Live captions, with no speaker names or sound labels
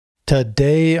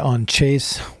Today on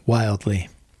Chase Wildly,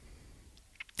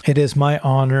 it is my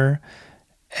honor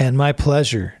and my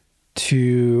pleasure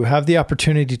to have the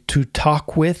opportunity to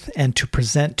talk with and to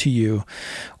present to you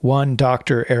one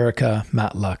Dr. Erica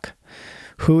Matluck,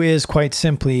 who is quite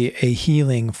simply a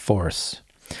healing force.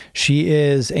 She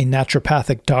is a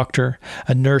naturopathic doctor,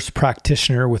 a nurse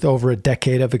practitioner with over a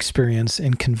decade of experience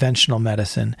in conventional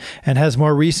medicine, and has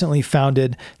more recently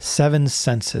founded Seven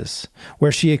Senses,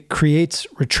 where she creates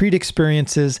retreat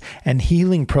experiences and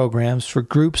healing programs for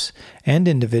groups and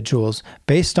individuals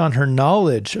based on her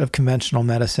knowledge of conventional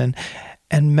medicine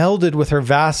and melded with her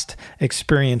vast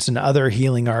experience in other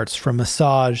healing arts, from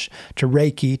massage to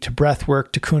Reiki to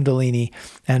breathwork to Kundalini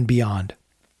and beyond.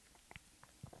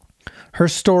 Her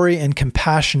story and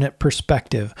compassionate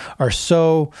perspective are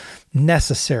so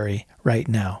necessary right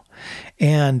now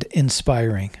and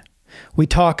inspiring. We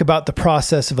talk about the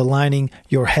process of aligning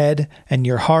your head and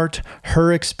your heart,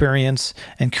 her experience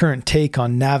and current take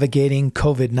on navigating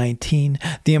COVID-19,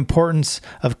 the importance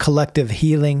of collective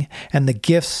healing, and the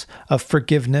gifts of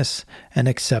forgiveness and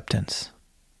acceptance.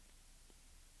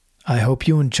 I hope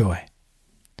you enjoy.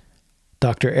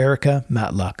 Dr. Erica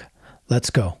Matluck. Let's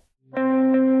go.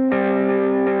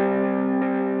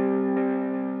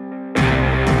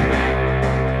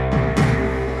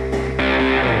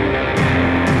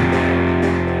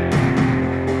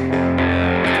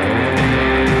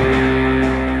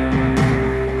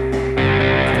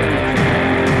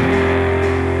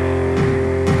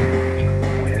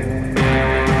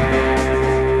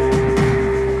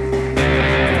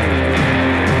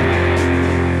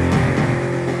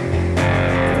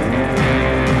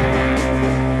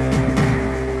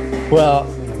 Well,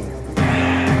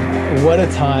 what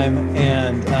a time.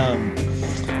 And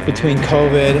between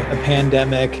COVID, a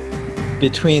pandemic,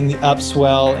 between the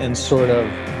upswell and sort of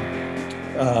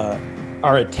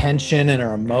our attention and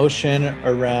our emotion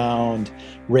around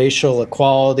racial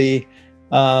equality,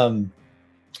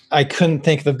 I couldn't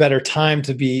think of a better time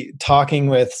to be talking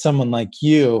with someone like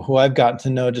you, who I've gotten to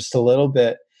know just a little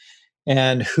bit,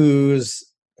 and whose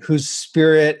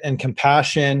spirit and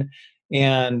compassion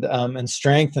and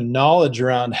strength and knowledge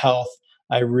around health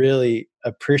I really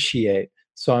appreciate.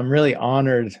 So I'm really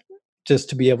honored just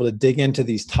to be able to dig into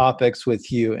these topics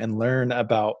with you and learn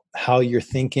about how you're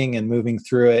thinking and moving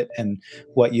through it and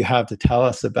what you have to tell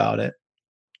us about it.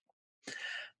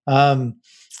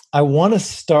 I want to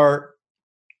start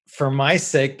for my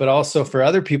sake, but also for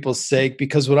other people's sake,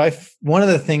 because one of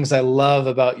the things I love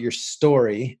about your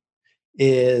story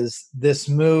is this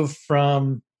move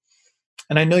from,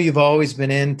 and I know you've always been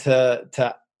into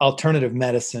alternative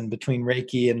medicine between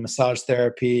Reiki and massage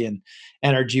therapy and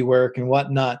energy work and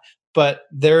whatnot. But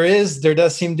there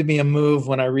does seem to be a move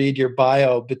when I read your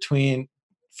bio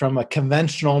from a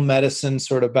conventional medicine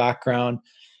sort of background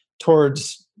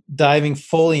towards diving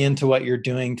fully into what you're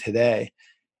doing today.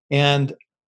 And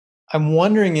I'm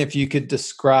wondering if you could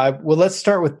describe, well, let's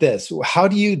start with this. How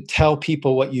do you tell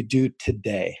people what you do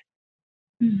today?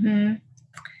 Mm-hmm.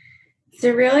 It's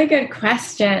a really good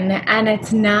question. And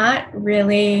it's not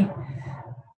really,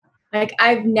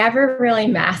 I've never really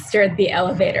mastered the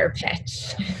elevator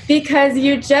pitch, because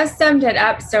you just summed it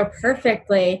up so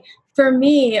perfectly. For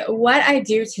me, what I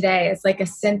do today is like a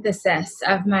synthesis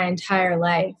of my entire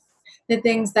life, the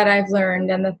things that I've learned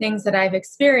and the things that I've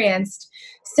experienced.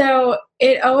 So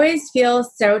it always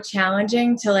feels so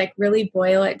challenging to really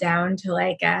boil it down to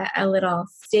a little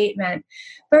statement.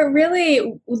 But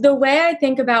really, the way I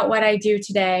think about what I do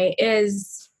today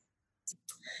is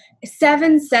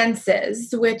Seven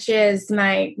Senses, which is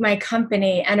my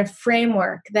company and a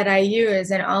framework that I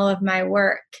use in all of my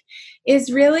work,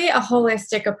 is really a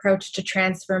holistic approach to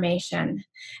transformation.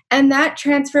 And that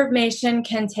transformation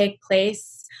can take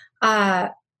place,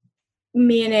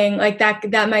 meaning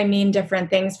that might mean different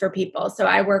things for people. So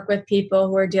I work with people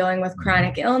who are dealing with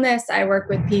chronic illness. I work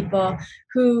with people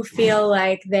who feel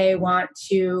like they want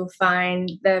to find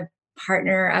the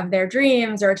partner of their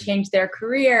dreams or change their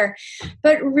career.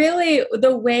 But really,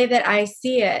 the way that I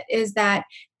see it is that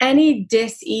any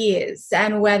dis-ease,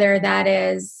 and whether that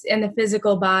is in the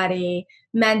physical body,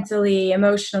 mentally,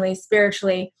 emotionally,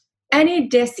 spiritually, any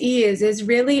dis-ease is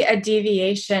really a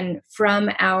deviation from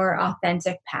our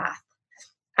authentic path.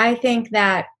 I think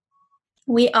that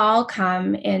we all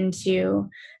come into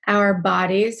our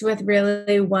bodies with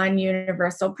really one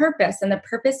universal purpose, and the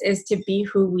purpose is to be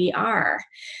who we are.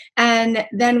 And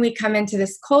then we come into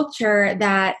this culture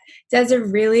that does a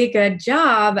really good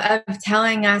job of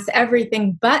telling us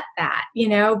everything but that,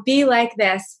 be like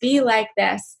this, be like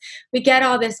this. We get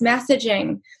all this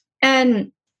messaging.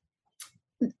 And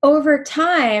over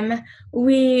time,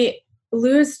 we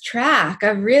lose track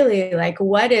of really like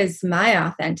what is my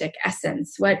authentic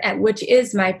essence, which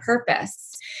is my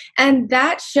purpose. And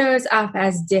that shows up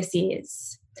as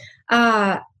dis-ease.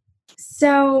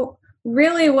 So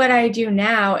really what I do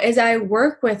now is I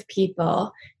work with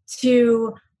people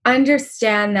to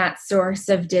understand that source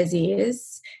of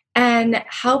disease and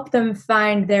help them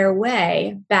find their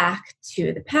way back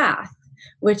to the path,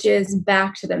 which is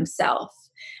back to themselves.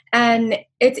 And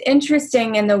it's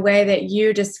interesting in the way that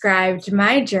you described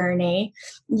my journey.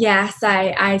 Yes,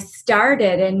 I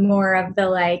started in more of the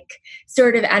like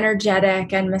sort of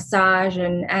energetic and massage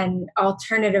and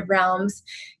alternative realms,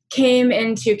 came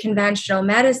into conventional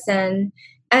medicine,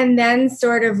 and then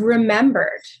sort of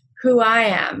remembered who I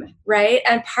am, right?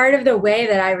 And part of the way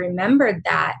that I remembered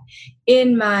that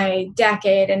in my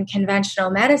decade in conventional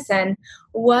medicine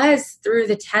was through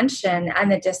the tension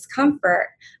and the discomfort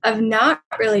of not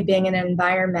really being in an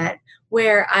environment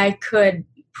where I could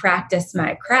practice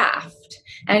my craft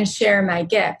and share my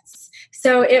gifts.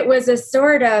 So it was a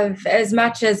sort of, as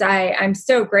much as I'm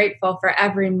so grateful for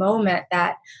every moment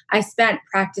that I spent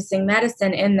practicing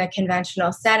medicine in the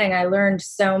conventional setting, I learned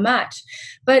so much.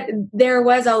 But there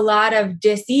was a lot of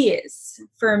dis-ease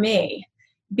for me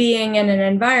being in an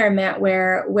environment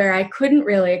where I couldn't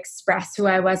really express who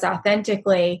I was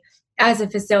authentically as a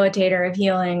facilitator of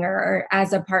healing or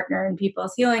as a partner in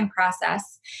people's healing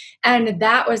process. And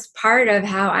that was part of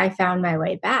how I found my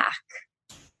way back.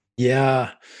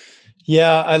 Yeah.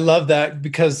 Yeah, I love that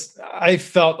because I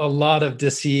felt a lot of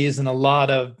dis-ease and a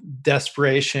lot of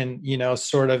desperation,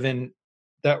 sort of in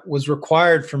that was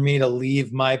required for me to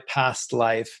leave my past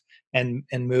life and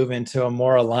move into a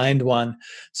more aligned one.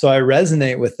 So I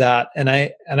resonate with that. And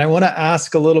I want to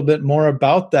ask a little bit more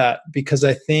about that because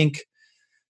I think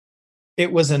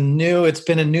it's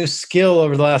been a new skill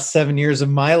over the last 7 years of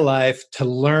my life to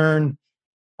learn,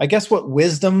 I guess, what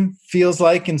wisdom feels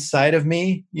like inside of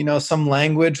me, some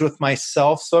language with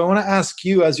myself. So I want to ask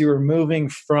you, as you were moving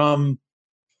from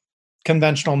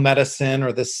conventional medicine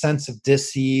or this sense of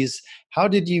dis-ease, how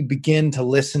did you begin to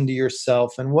listen to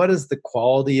yourself, and what is the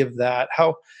quality of that?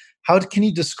 How can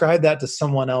you describe that to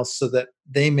someone else so that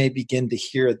they may begin to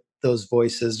hear those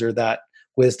voices or that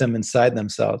wisdom inside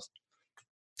themselves?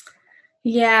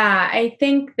 Yeah, I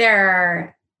think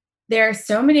there are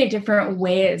so many different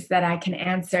ways that I can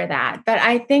answer that. But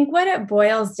I think what it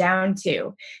boils down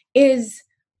to is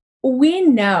we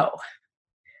know,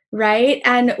 right?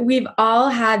 And we've all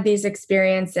had these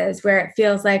experiences where it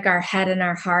feels like our head and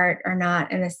our heart are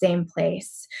not in the same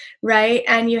place, right?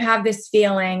 And you have this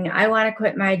feeling, I want to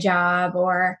quit my job,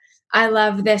 or I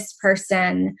love this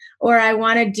person, or I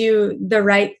want to do the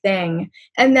right thing.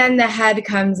 And then the head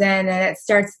comes in and it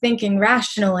starts thinking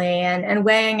rationally and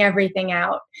weighing everything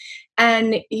out.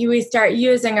 And we start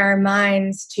using our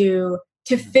minds to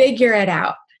figure it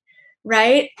out,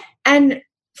 right? And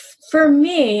for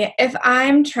me, if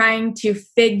I'm trying to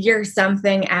figure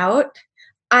something out,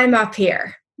 I'm up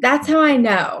here. That's how I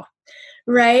know,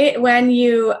 right? When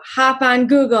you hop on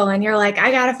Google and you're like,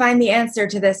 I got to find the answer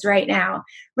to this right now,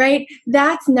 right?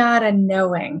 That's not a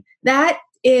knowing. That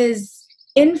is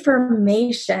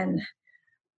information.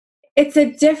 It's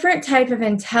a different type of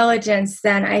intelligence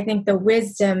than I think the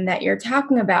wisdom that you're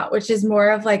talking about, which is more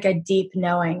of like a deep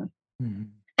knowing. Mhm.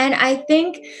 And I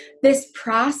think this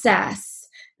process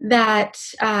that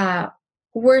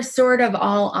we're sort of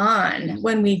all on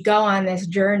when we go on this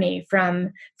journey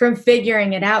from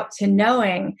figuring it out to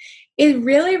knowing, it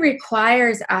really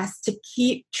requires us to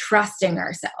keep trusting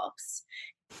ourselves.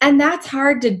 And that's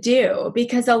hard to do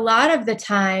because a lot of the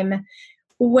time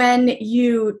when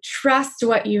you trust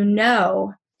what you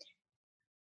know,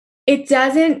 it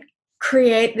doesn't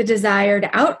create the desired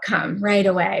outcome right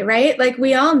away, right? Like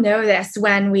we all know this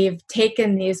when we've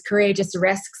taken these courageous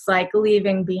risks, like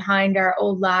leaving behind our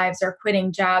old lives or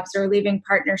quitting jobs or leaving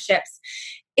partnerships.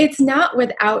 It's not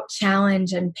without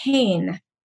challenge and pain.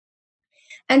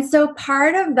 And so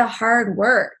part of the hard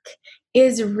work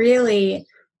is really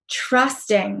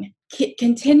trusting,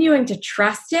 continuing to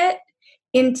trust it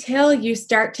until you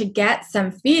start to get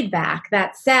some feedback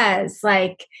that says,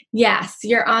 like, yes,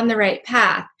 you're on the right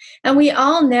path. And we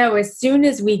all know as soon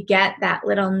as we get that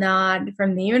little nod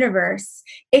from the universe,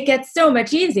 it gets so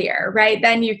much easier, right?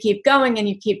 Then you keep going and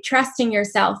you keep trusting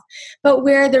yourself. But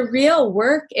where the real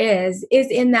work is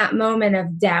in that moment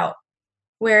of doubt,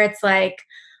 where it's like,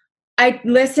 I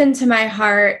listen to my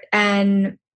heart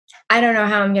and I don't know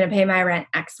how I'm going to pay my rent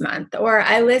next month. Or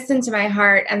I listen to my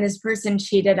heart and this person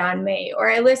cheated on me. Or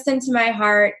I listen to my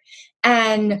heart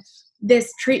and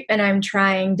this treatment I'm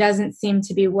trying doesn't seem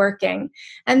to be working.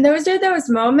 And those are those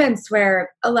moments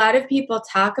where a lot of people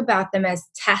talk about them as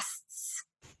tests.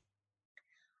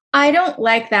 I don't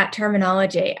like that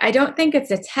terminology. I don't think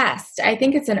it's a test. I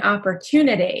think it's an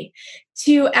opportunity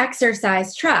to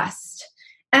exercise trust.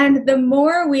 And the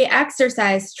more we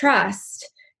exercise trust,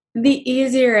 the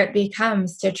easier it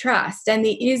becomes to trust and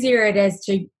the easier it is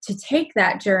to take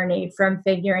that journey from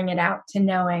figuring it out to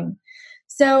knowing.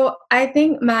 So I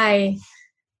think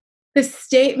the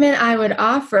statement I would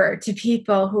offer to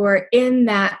people who are in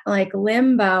that like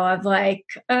limbo of like,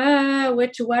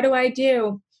 what do I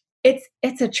do?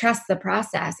 It's a trust the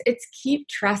process. It's keep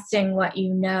trusting what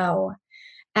you know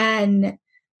and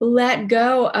let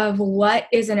go of what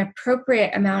is an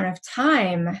appropriate amount of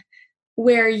time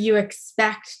where you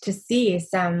expect to see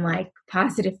some like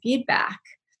positive feedback,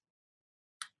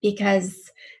 because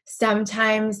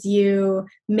sometimes you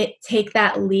take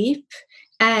that leap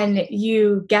and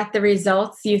you get the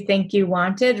results you think you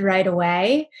wanted right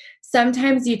away.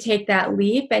 Sometimes you take that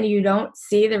leap and you don't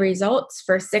see the results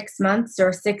for 6 months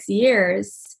or 6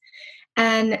 years.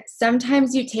 And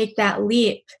sometimes you take that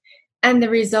leap and the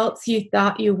results you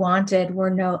thought you wanted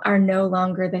are no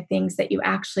longer the things that you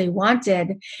actually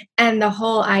wanted. And the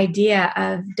whole idea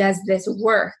of does this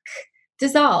work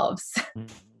dissolves.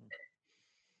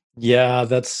 Yeah,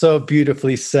 that's so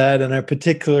beautifully said. And I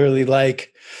particularly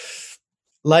like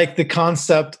the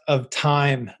concept of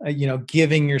time,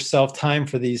 giving yourself time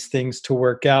for these things to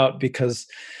work out, because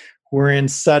we're in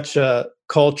such a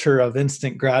culture of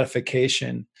instant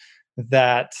gratification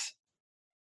that,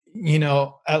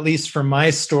 at least for my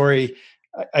story,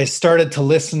 I started to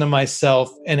listen to myself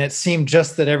and it seemed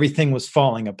just that everything was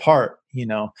falling apart.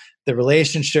 The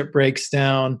relationship breaks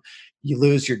down, you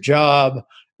lose your job,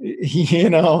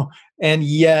 and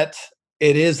yet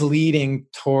it is leading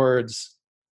towards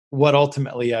what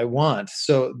ultimately I want.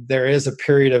 So there is a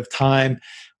period of time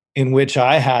in which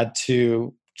I had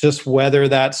to just weather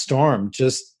that storm,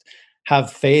 just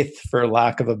have faith, for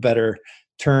lack of a better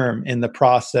term, in the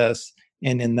process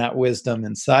and in that wisdom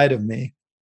inside of me.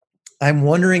 I'm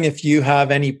wondering if you have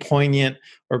any poignant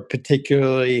or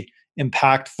particularly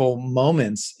impactful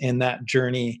moments in that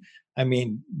journey. I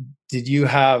mean, did you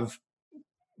have,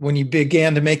 when you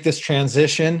began to make this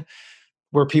transition,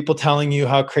 were people telling you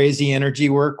how crazy energy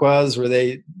work was? Were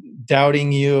they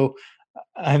doubting you?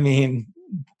 I mean,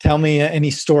 tell me any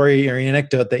story or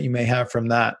anecdote that you may have from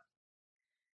that.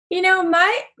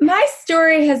 My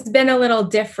story has been a little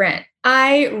different.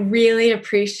 I really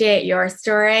appreciate your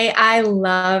story. I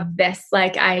love this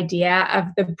like idea of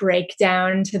the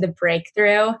breakdown to the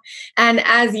breakthrough. And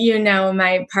as you know,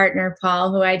 my partner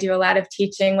Paul, who I do a lot of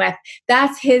teaching with,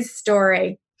 that's his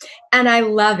story. And I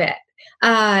love it.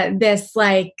 This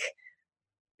like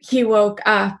he woke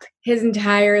up, his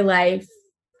entire life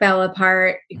fell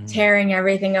apart, Mm. tearing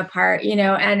everything apart,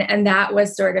 and that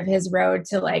was sort of his road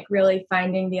to like really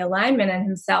finding the alignment in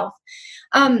himself.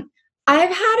 um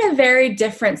I've had a very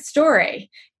different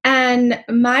story, and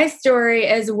my story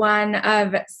is one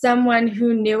of someone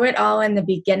who knew it all in the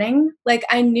beginning. Like,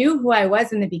 I knew who I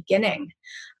was in the beginning.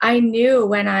 I knew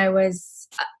when I was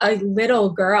a little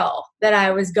girl that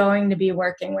I was going to be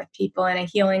working with people in a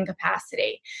healing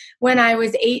capacity. When I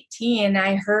was 18,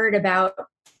 I heard about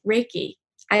Reiki.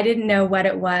 I didn't know what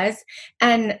it was.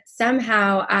 And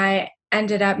somehow I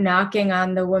ended up knocking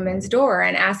on the woman's door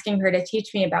and asking her to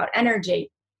teach me about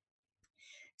energy.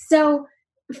 So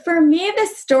for me, the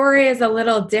story is a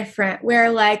little different,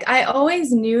 where like I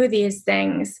always knew these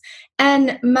things.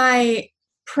 And my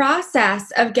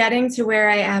process of getting to where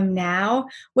I am now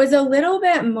was a little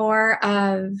bit more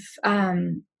of,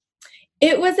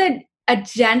 it was a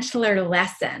gentler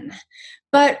lesson.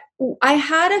 But I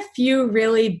had a few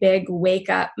really big wake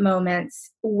up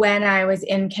moments when I was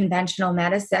in conventional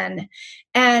medicine.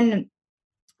 And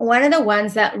one of the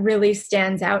ones that really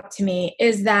stands out to me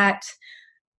is that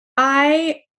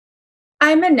I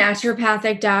I'm a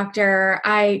naturopathic doctor.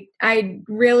 I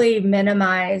really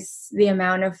minimize the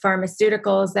amount of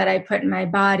pharmaceuticals that I put in my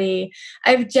body.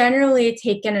 I've generally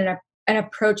taken an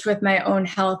approach with my own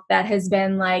health that has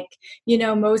been like,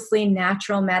 mostly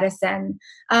natural medicine.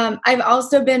 I've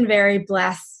also been very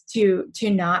blessed to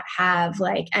not have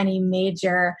like any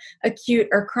major acute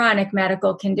or chronic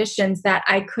medical conditions that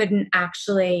I couldn't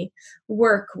actually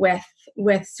work with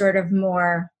sort of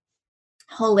more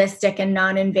holistic and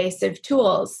non-invasive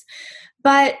tools.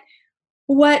 But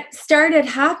what started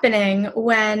happening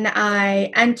when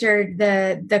I entered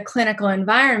the clinical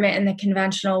environment in the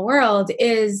conventional world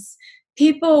is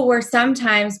people were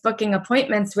sometimes booking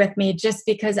appointments with me just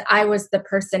because I was the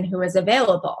person who was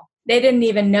available. They didn't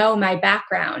even know my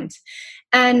background,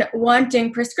 and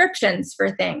wanting prescriptions for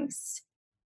things,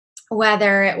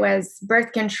 whether it was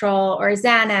birth control or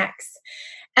Xanax.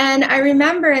 And I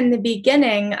remember in the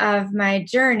beginning of my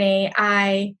journey,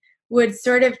 I would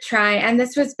sort of try, and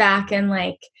this was back in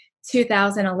like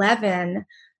 2011,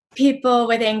 people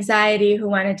with anxiety who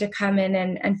wanted to come in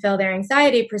and fill their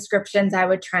anxiety prescriptions, I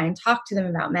would try and talk to them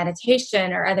about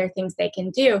meditation or other things they can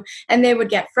do. And they would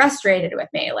get frustrated with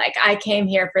me. Like, I came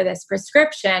here for this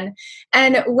prescription.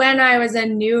 And when I was a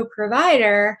new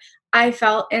provider, I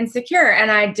felt insecure, and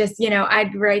I just,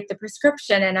 I'd write the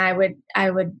prescription and I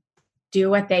would do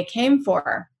what they came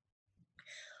for.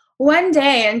 One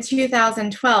day in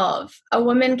 2012, a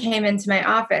woman came into my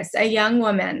office, a young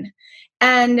woman,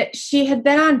 and she had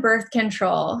been on birth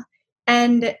control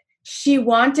and she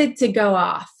wanted to go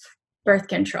off birth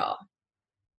control.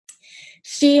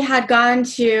 She had gone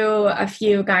to a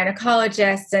few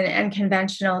gynecologists and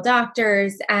conventional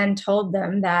doctors and told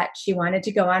them that she wanted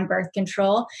to go on birth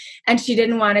control and she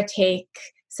didn't want to take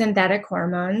synthetic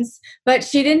hormones, but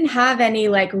she didn't have any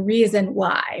like reason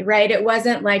why, right? It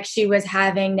wasn't like she was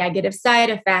having negative side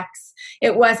effects.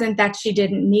 It wasn't that she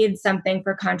didn't need something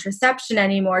for contraception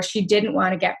anymore. She didn't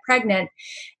want to get pregnant.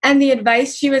 And the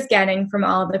advice she was getting from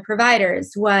all the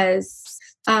providers was,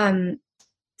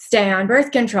 stay on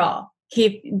birth control.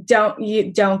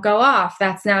 Don't go off.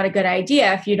 That's not a good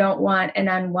idea. If you don't want an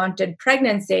unwanted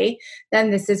pregnancy, then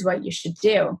this is what you should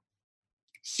do.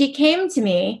 She came to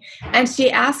me and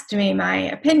she asked me my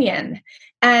opinion,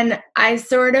 and I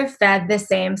sort of fed the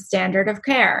same standard of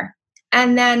care.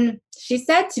 And then she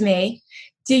said to me,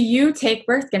 "Do you take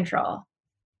birth control?"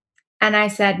 And I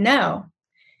said, "No."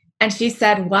 And she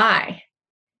said, "Why?"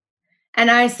 And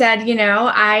I said,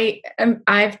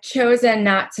 I've chosen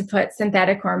not to put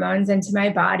synthetic hormones into my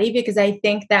body because I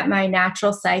think that my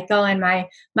natural cycle and my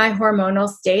hormonal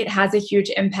state has a huge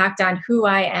impact on who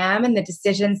I am and the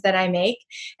decisions that I make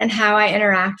and how I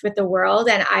interact with the world.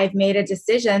 And I've made a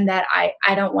decision that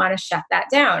I don't want to shut that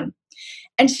down.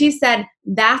 And she said,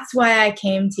 "That's why I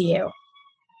came to you."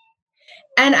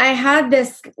 And I had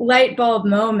this light bulb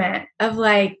moment of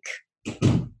like,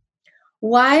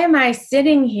 why am I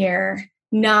sitting here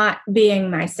not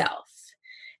being myself?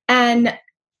 And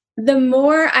the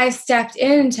more I stepped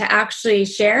into actually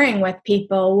sharing with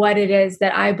people what it is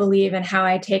that I believe and how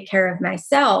I take care of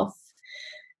myself,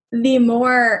 the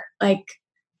more like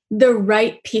the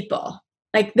right people,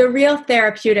 like the real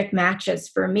therapeutic matches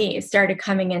for me started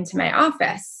coming into my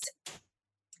office.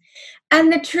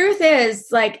 And the truth is,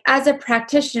 like, as a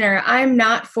practitioner, I'm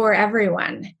not for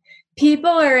everyone.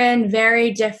 People are in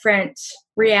very different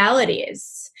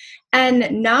realities,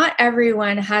 and not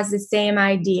everyone has the same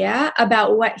idea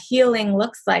about what healing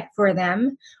looks like for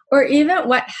them or even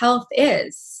what health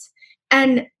is.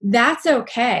 And that's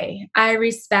okay. I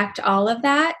respect all of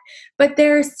that. But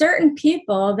there are certain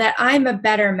people that I'm a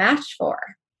better match for.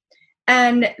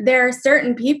 And there are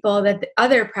certain people that the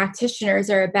other practitioners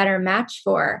are a better match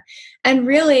for. And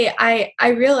really, I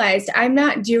realized I'm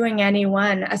not doing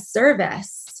anyone a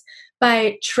service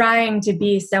by trying to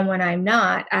be someone I'm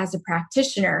not as a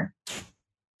practitioner,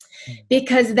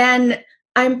 because then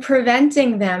I'm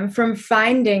preventing them from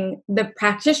finding the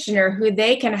practitioner who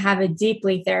they can have a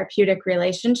deeply therapeutic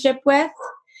relationship with.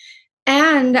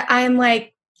 And I'm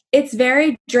like, it's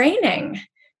very draining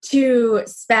to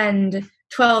spend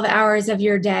 12 hours of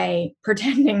your day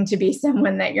pretending to be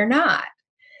someone that you're not.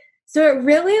 So it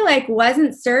really like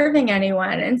wasn't serving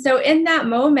anyone. And so in that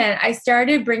moment, I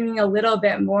started bringing a little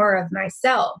bit more of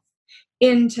myself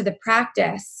into the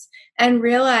practice and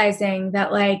realizing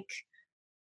that like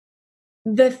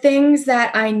the things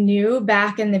that I knew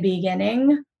back in the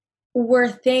beginning were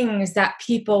things that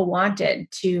people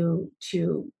wanted to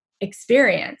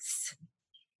experience.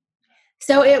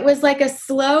 So it was like a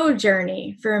slow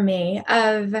journey for me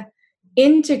of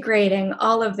integrating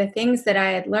all of the things that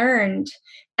I had learned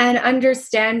and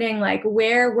understanding like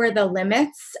where were the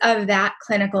limits of that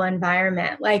clinical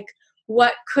environment, like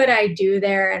what could I do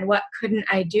there and what couldn't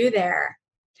I do there.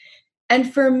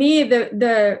 And for me,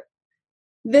 the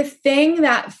thing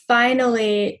that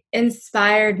finally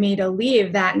inspired me to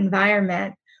leave that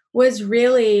environment was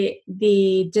really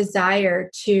the desire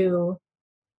to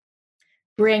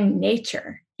bring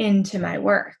nature into my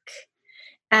work.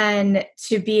 And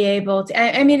to be able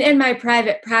to, I mean, in my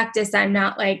private practice, I'm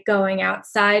not like going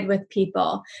outside with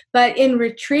people, but in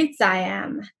retreats I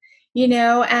am,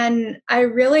 and I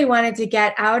really wanted to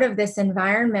get out of this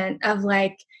environment of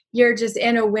like, you're just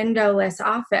in a windowless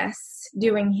office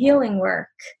doing healing work.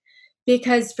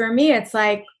 Because for me, it's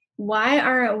like, why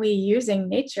aren't we using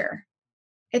nature?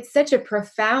 It's such a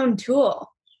profound tool.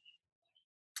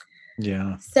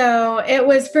 Yeah. So it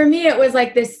was, for me, it was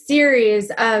like this series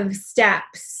of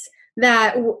steps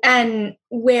and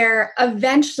where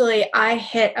eventually I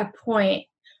hit a point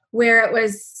where it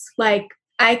was like,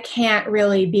 I can't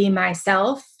really be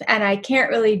myself and I can't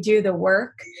really do the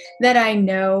work that I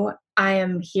know I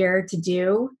am here to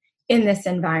do in this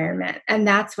environment. And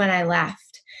that's when I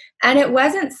left. And it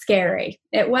wasn't scary.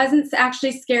 It wasn't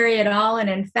actually scary at all. And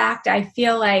in fact, I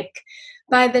feel like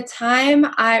by the time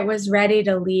I was ready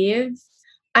to leave,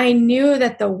 I knew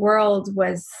that the world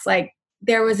was like,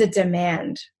 there was a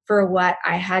demand for what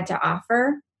I had to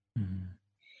offer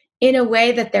in a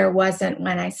way that there wasn't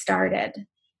when I started.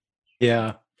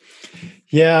 Yeah.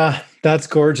 Yeah, that's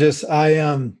gorgeous.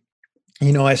 I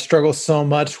struggle so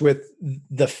much with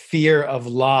the fear of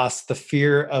loss, the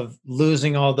fear of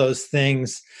losing all those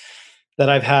things that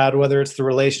I've had, whether it's the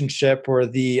relationship or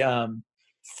the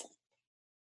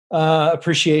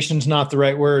appreciation's not the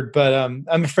right word, but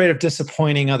I'm afraid of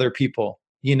disappointing other people,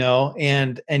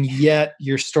 and yet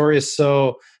your story is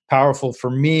so powerful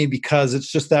for me because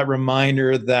it's just that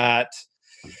reminder that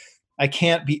I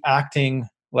can't be acting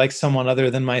like someone other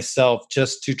than myself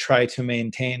just to try to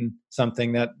maintain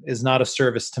something that is not a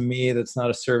service to me, that's not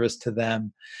a service to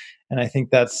them. And I think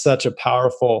that's such a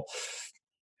powerful,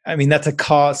 that's a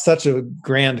cause, such a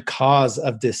grand cause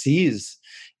of disease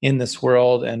in this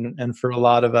world and for a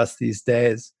lot of us these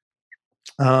days.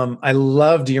 I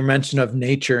loved your mention of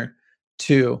nature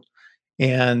too,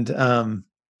 and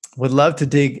would love to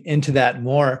dig into that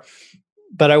more.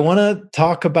 But I want to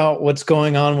talk about what's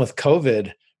going on with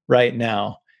COVID right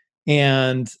now.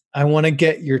 And I want to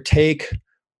get your take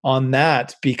on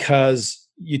that because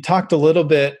you talked a little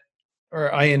bit,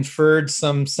 or I inferred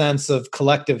some sense of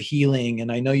collective healing.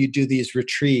 And I know you do these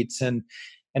retreats, and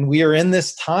we are in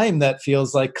this time that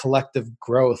feels like collective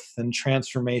growth and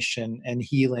transformation and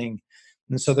healing.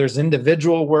 And so there's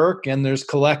individual work and there's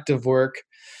collective work.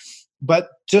 But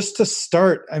just to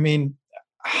start,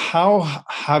 how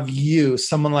have you,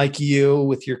 someone like you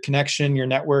with your connection, your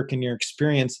network, and your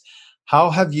experience,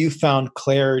 how have you found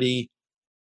clarity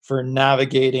for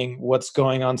navigating what's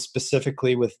going on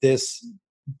specifically with this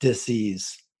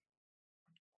disease?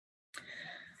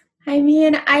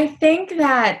 I think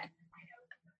that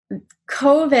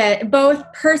COVID, both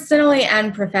personally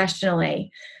and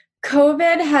professionally,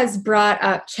 COVID has brought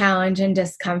up challenge and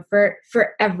discomfort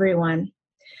for everyone.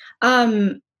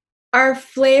 Our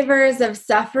flavors of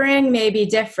suffering may be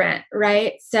different,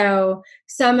 right? So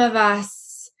some of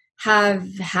us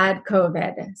have had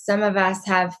COVID. Some of us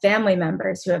have family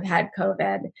members who have had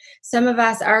COVID. Some of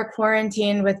us are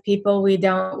quarantined with people we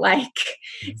don't like.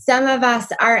 Some of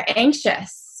us are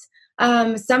anxious.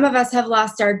 Some of us have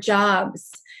lost our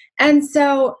jobs. And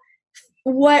so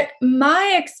what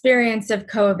my experience of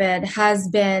COVID has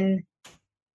been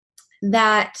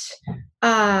that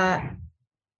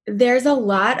there's a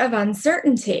lot of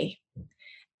uncertainty.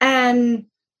 And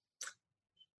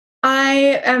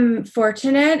I am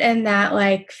fortunate in that,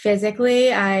 like,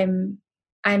 physically I'm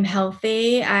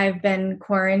healthy. I've been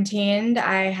quarantined.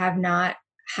 I have not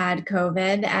had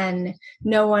COVID, and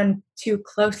no one too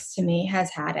close to me has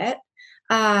had it.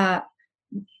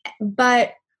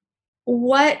 But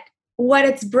what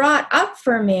it's brought up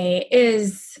for me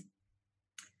is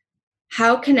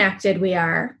how connected we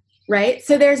are, right?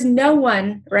 So there's no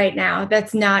one right now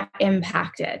that's not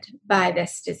impacted by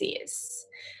this disease.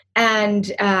 And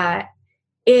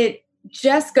it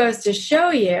just goes to show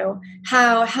you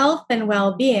how health and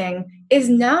well-being is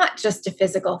not just a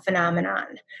physical phenomenon,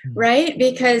 right?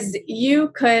 Because you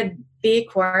could be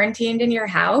quarantined in your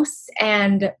house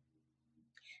and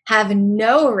have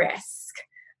no risk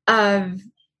of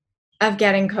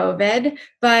getting COVID.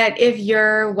 But if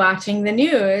you're watching the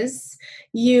news,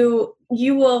 you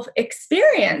will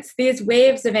experience these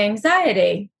waves of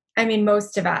anxiety.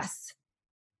 Most of us.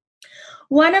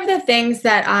 One of the things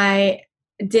that I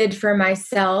did for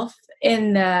myself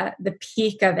in the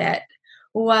peak of it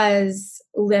was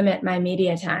limit my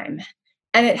media time.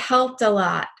 And it helped a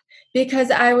lot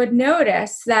because I would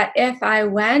notice that if I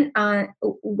went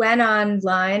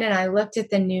online and I looked at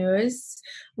the news,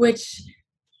 which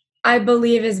I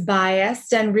believe is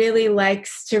biased and really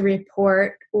likes to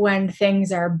report when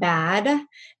things are bad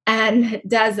and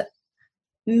does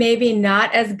maybe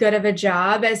not as good of a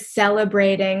job as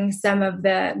celebrating some of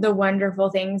the wonderful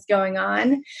things going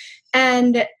on.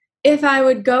 And if I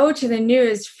would go to the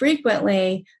news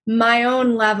frequently, my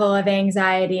own level of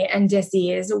anxiety and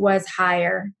disease was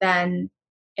higher than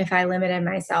if I limited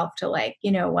myself to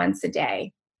once a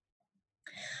day.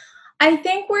 I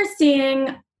think we're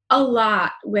seeing a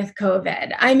lot with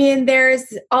COVID. There's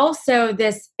also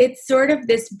it's sort of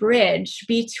this bridge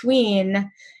between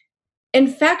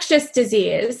infectious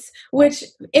disease, which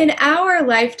in our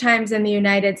lifetimes in the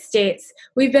United States,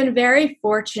 we've been very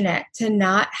fortunate to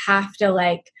not have to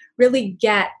really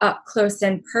get up close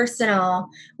and personal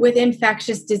with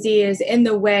infectious disease in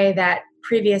the way that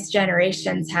previous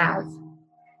generations have.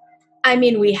 I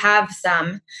mean, we have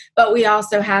some, but we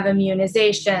also have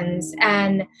immunizations,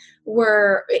 and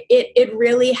it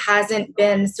really hasn't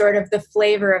been sort of the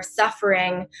flavor of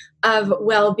suffering of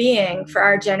well-being for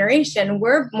our generation.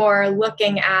 We're more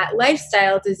looking at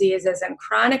lifestyle diseases and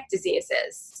chronic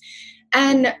diseases.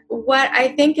 And what I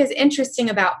think is interesting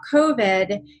about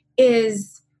COVID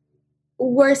is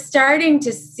we're starting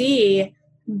to see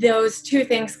those two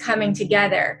things coming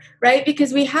together, right?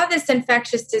 Because we have this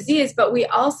infectious disease, but we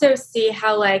also see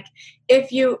how, like,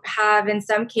 if you have, in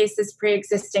some cases,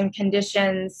 pre-existing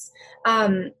conditions,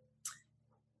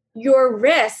 your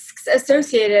risks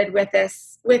associated with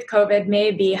COVID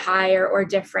may be higher or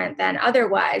different than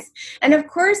otherwise. And of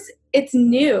course, it's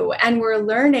new and we're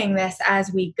learning this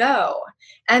as we go.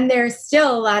 And there's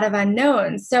still a lot of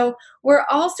unknowns. So we're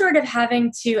all sort of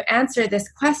having to answer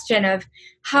this question of,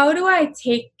 how do I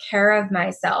take care of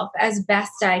myself as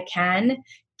best I can,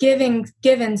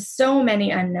 given so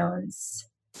many unknowns?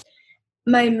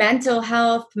 My mental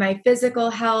health, my physical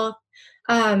health,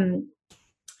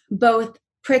 both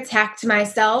protect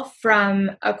myself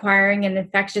from acquiring an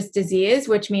infectious disease,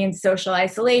 which means social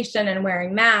isolation and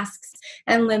wearing masks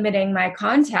and limiting my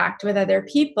contact with other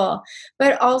people,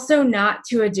 but also not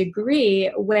to a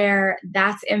degree where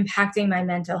that's impacting my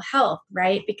mental health,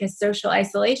 right? Because social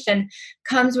isolation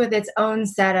comes with its own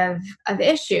set of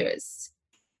issues.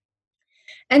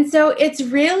 And so it's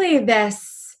really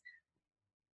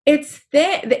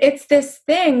it's this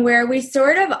thing where we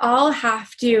sort of all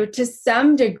have to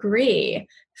some degree,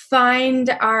 find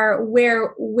our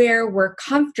where we're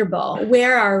comfortable,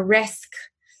 where our risk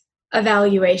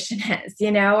evaluation is,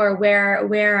 or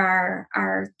where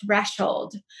our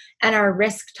threshold and our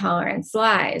risk tolerance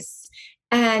lies,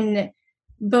 and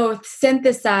both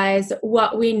synthesize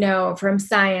what we know from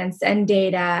science and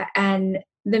data and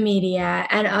the media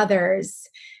and others,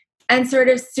 and sort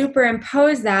of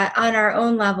superimpose that on our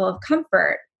own level of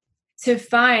comfort to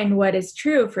find what is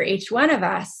true for each one of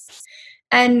us.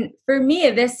 And for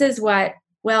me, this is what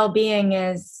well-being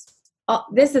is.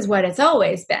 This is what it's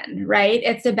always been, right?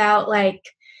 It's about, like,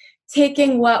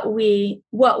 taking what we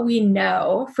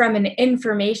know from an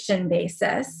information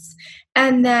basis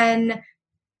and then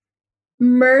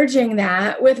merging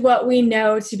that with what we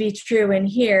know to be true in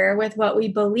here, with what we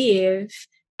believe,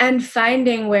 and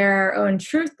finding where our own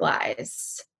truth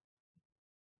lies.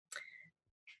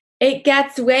 It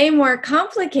gets way more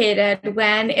complicated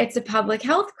when it's a public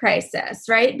health crisis,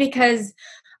 right? Because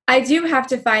I do have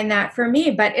to find that for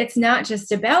me, but it's not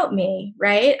just about me,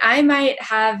 right? I might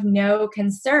have no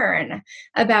concern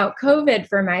about COVID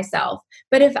for myself,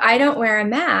 but if I don't wear a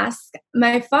mask,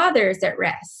 my father's at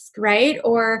risk, right?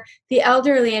 Or the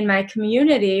elderly in my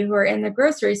community who are in the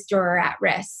grocery store are at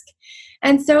risk.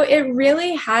 And so it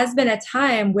really has been a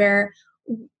time where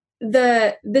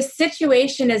the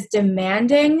situation is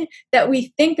demanding that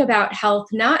we think about health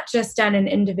not just on an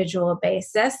individual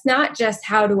basis, not just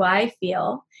how do I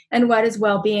feel and what does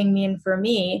well-being mean for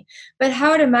me, but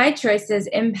how do my choices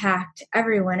impact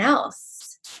everyone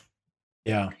else?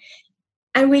 Yeah.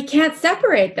 And we can't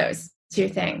separate those two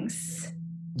things.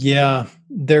 Yeah,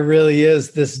 there really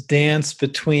is this dance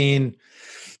between,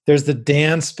 there's the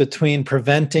dance between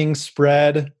preventing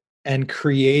spread and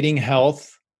creating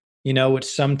health, which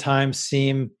sometimes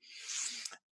seem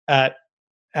at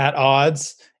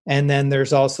odds. And then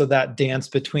there's also that dance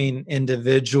between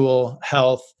individual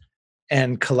health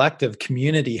and collective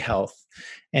community health,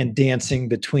 and dancing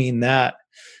between that.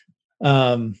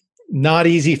 Not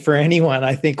easy for anyone.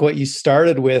 I think what you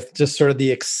started with, just sort of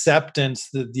the acceptance,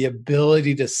 the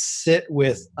ability to sit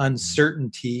with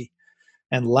uncertainty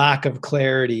and lack of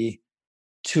clarity,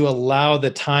 to allow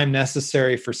the time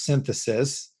necessary for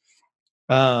synthesis,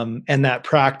 and that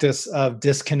practice of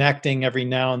disconnecting every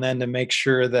now and then to make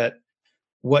sure that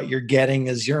what you're getting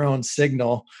is your own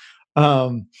signal,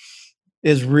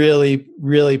 is really,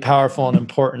 really powerful and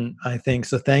important, I think.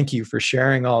 So thank you for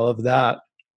sharing all of that.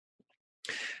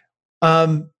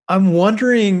 I'm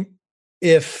wondering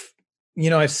if,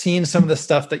 I've seen some of the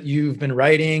stuff that you've been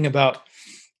writing about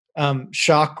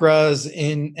chakras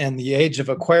and the age of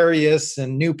Aquarius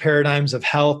and new paradigms of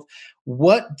health.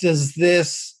 What does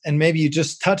this, and maybe you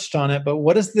just touched on it, but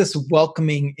what is this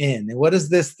welcoming in? What is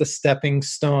this the stepping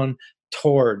stone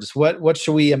towards? What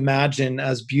should we imagine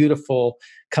as beautiful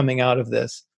coming out of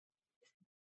this?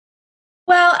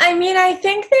 Well, I mean, I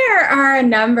think there are a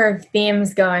number of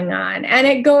themes going on, and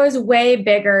it goes way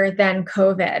bigger than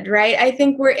COVID, right? I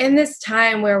think we're in this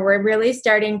time where we're really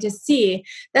starting to see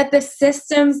that the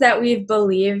systems that we've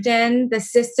believed in, the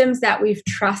systems that we've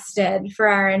trusted for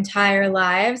our entire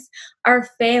lives, are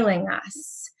failing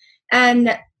us.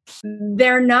 And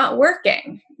they're not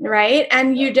working, right?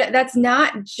 And that's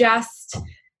not just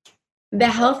the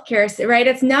healthcare, right?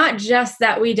 It's not just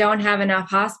that we don't have enough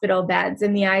hospital beds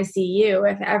in the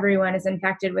ICU if everyone is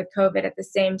infected with COVID at the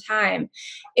same time.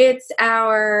 It's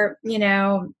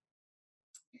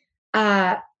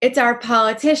it's our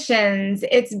politicians,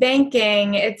 it's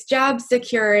banking, it's job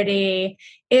security,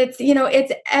 it's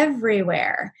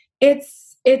everywhere.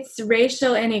 It's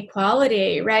racial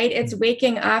inequality, right? It's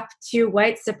waking up to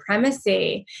white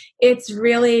supremacy. It's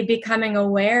really becoming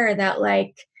aware that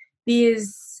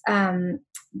these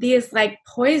like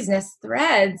poisonous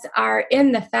threads are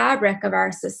in the fabric of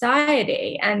our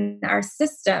society and our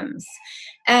systems.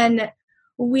 And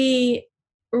we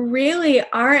really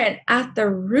aren't at the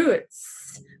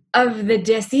roots of the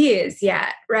disease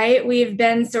yet, right? We've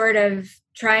been sort of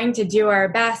trying to do our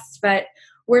best, but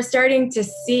we're starting to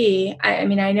see, I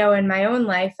mean, I know in my own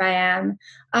life I am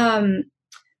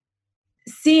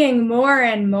seeing more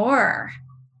and more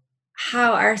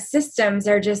how our systems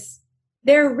are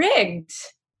they're rigged.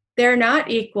 They're not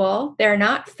equal. They're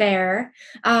not fair.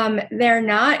 They're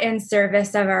not in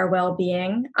service of our well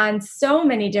being on so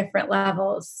many different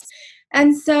levels.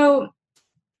 And so,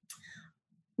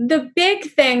 the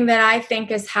big thing that I think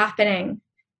is happening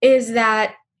is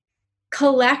that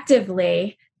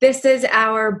collectively, this is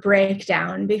our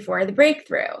breakdown before the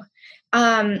breakthrough.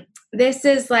 This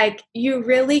is like, you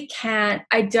really can't,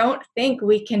 I don't think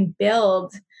we can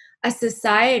build a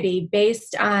society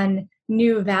based on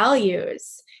new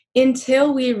values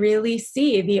until we really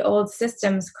see the old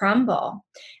systems crumble.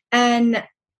 And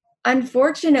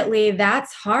unfortunately,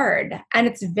 that's hard and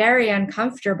it's very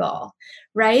uncomfortable,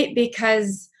 right?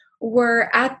 Because we're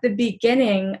at the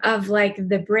beginning of like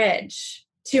the bridge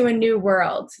to a new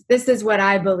world. This is what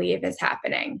I believe is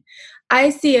happening. I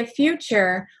see a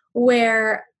future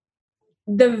where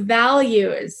the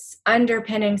values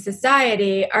underpinning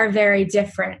society are very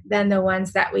different than the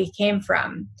ones that we came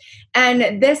from.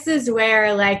 And this is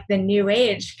where like the new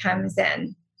age comes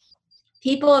in.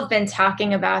 People have been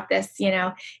talking about this,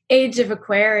 age of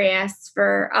Aquarius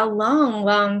for a long,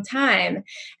 long time.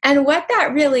 And what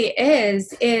that really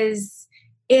is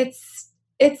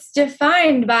it's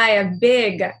defined by a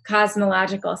big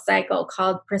cosmological cycle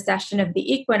called precession of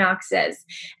the equinoxes.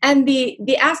 And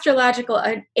the astrological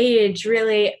age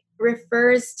really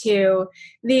refers to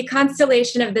the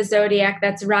constellation of the zodiac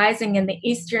that's rising in the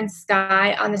eastern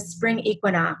sky on the spring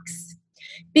equinox.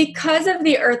 Because of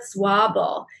the Earth's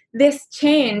wobble, this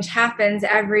change happens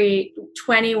every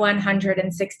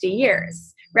 2160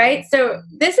 years, right? So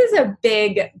this is a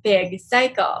big, big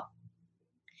cycle.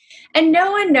 And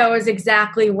no one knows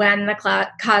exactly when the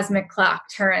cosmic clock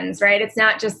turns, right? It's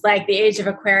not just like the age of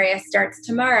Aquarius starts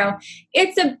tomorrow.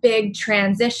 It's a big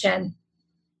transition.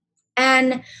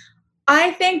 And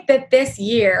I think that this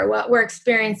year, what we're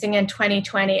experiencing in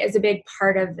 2020 is a big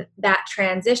part of that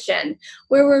transition,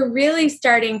 where we're really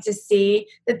starting to see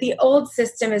that the old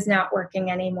system is not working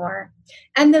anymore.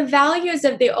 And the values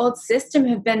of the old system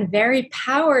have been very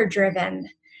power driven,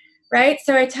 right?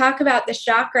 So I talk about the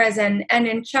chakras, and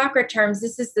in chakra terms,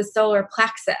 this is the solar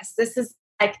plexus. This is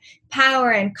like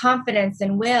power and confidence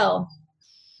and will.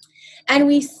 And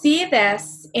we see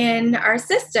this in our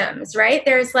systems, right?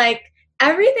 There's like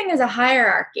everything is a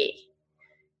hierarchy.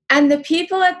 And the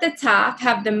people at the top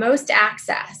have the most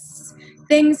access.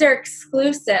 Things are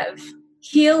exclusive.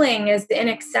 Healing is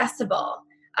inaccessible.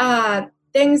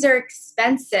 Things are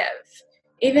expensive.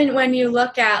 Even when you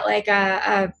look at like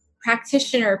a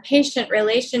practitioner-patient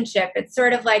relationship, it's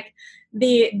sort of like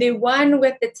the one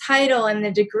with the title and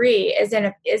the degree is in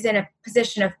a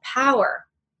position of power.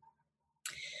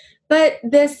 But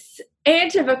this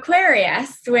age of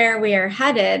Aquarius, where we are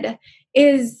headed,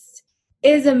 is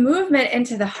a movement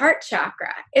into the heart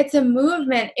chakra. It's a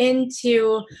movement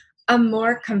into a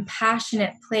more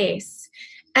compassionate place.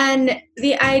 And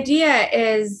the idea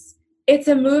is it's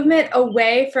a movement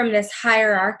away from this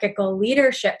hierarchical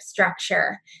leadership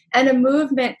structure and a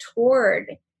movement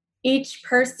toward each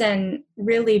person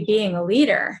really being a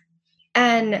leader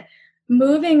and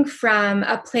moving from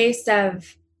a place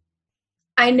of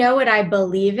I know what I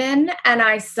believe in and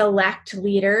I select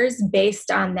leaders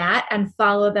based on that and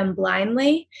follow them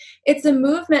blindly. It's a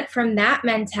movement from that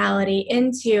mentality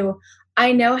into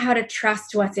I know how to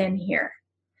trust what's in here.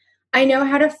 I know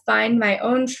how to find my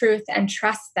own truth and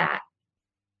trust that.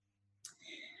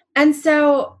 And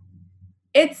so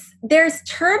there's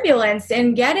turbulence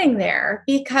in getting there,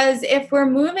 because if we're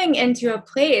moving into a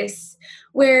place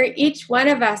where each one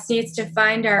of us needs to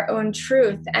find our own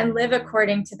truth and live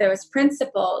according to those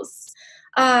principles,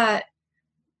 uh,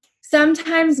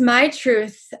 sometimes my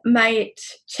truth might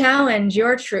challenge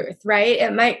your truth, right?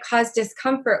 It might cause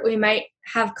discomfort. We might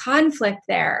have conflict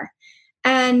there.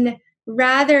 And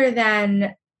rather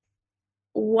than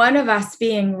one of us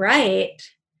being right,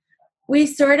 we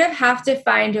sort of have to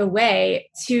find a way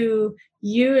to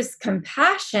use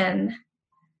compassion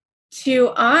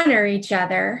to honor each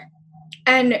other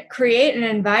and create an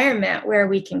environment where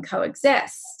we can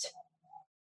coexist,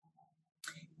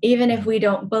 even if we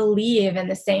don't believe in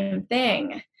the same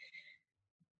thing.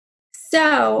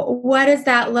 So, what does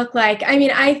that look like? I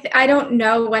mean, I don't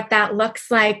know what that looks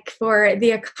like for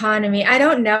the economy. I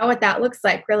don't know what that looks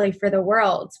like really for the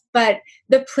world. But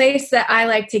the place that I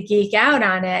like to geek out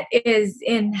on it is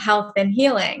in health and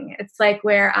healing. It's like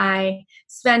where I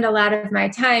spend a lot of my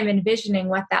time envisioning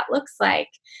what that looks like.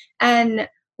 And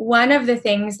one of the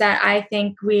things that I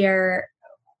think we are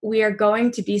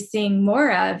going to be seeing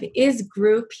more of is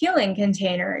group healing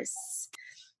containers.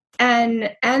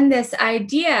 And this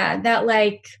idea that,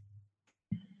 like,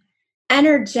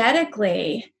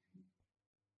 energetically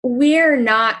we're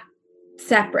not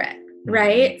separate,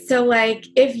 right? So, like,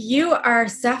 if you are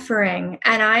suffering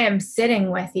and I am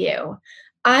sitting with you,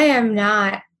 I am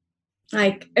not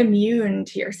like immune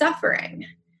to your suffering,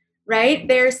 right?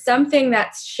 There's something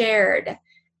that's shared.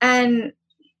 And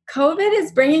COVID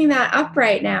is bringing that up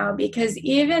right now, because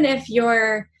even if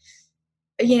your,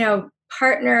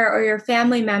 partner or your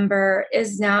family member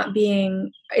is not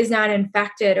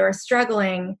infected or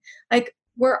struggling, like,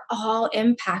 we're all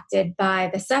impacted by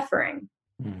the suffering.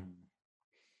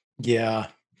 Yeah,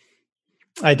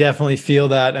 I definitely feel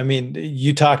that. I mean,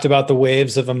 you talked about the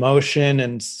waves of emotion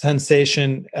and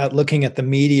sensation at looking at the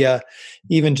media.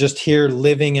 Even just here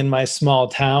living in my small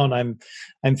town,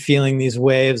 I'm feeling these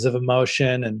waves of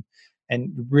emotion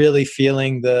and really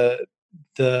feeling the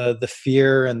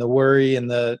fear and the worry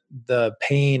and the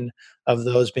pain of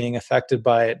those being affected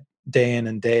by it day in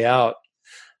and day out.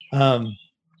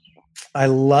 I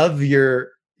love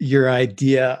your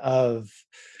idea of,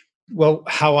 well,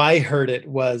 how I heard it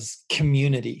was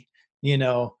community,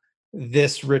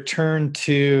 this return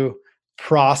to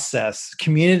process,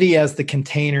 community as the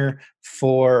container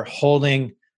for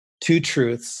holding two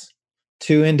truths,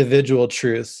 two individual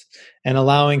truths, and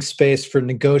allowing space for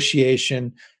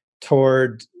negotiation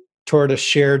toward toward a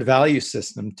shared value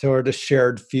system, toward a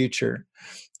shared future.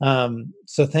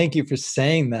 So thank you for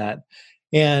saying that.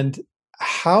 And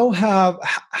how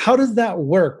does that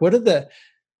work? What are the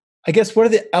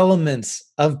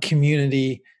elements of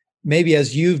community, maybe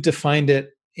as you've defined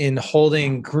it in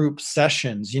holding group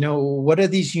sessions? What are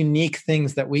these unique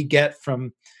things that we get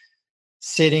from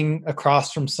sitting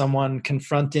across from someone,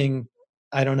 confronting,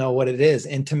 I don't know what it is,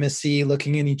 intimacy,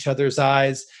 looking in each other's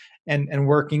eyes, and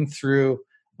working through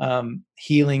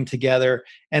healing together?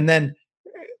 And then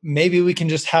maybe we can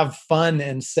just have fun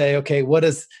and say, okay,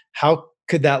 how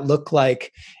could that look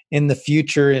like in the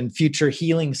future, in future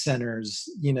healing centers,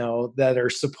 that are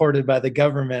supported by the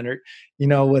government, or,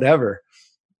 whatever.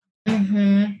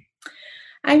 Hmm.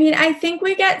 I mean, I think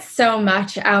we get so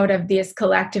much out of these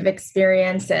collective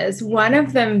experiences. One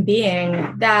of them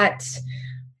being that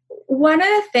one of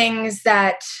the things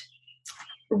that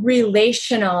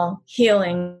relational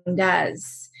healing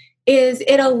does is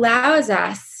it allows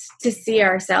us to see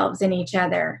ourselves in each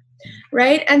other,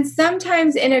 right? And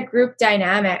sometimes in a group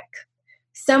dynamic,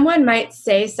 someone might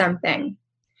say something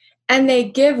and they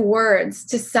give words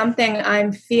to something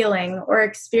I'm feeling or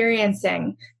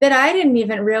experiencing that I didn't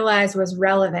even realize was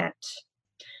relevant,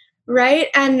 right?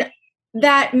 And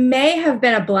that may have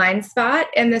been a blind spot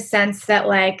in the sense that,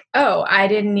 like, oh, I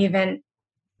didn't even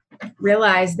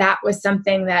realize that was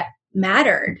something that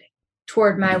mattered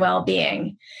toward my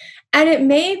well-being. And it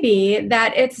may be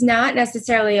that it's not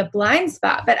necessarily a blind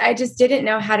spot, but I just didn't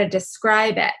know how to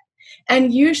describe it.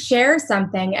 And you share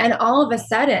something, and all of a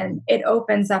sudden, it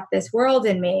opens up this world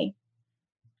in me.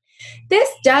 This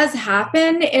does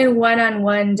happen in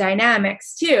one-on-one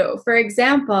dynamics too. For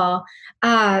example,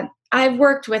 I've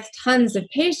worked with tons of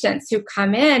patients who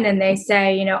come in and they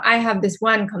say, I have this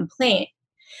one complaint.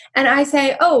 And I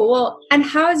say, oh, well, and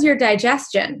how's your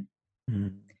digestion?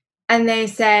 Mm. And they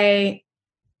say,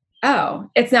 oh,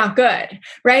 it's not good,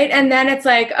 right? And then it's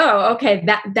like, oh, okay,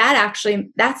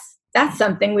 that's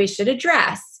something we should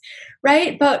address,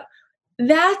 right? But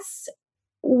that's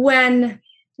when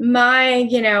my,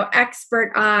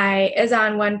 expert eye is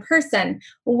on one person.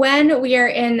 When we are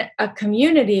in a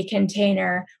community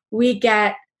container, we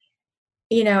get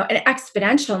an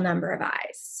exponential number of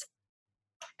eyes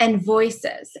and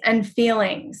voices and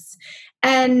feelings.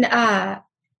 And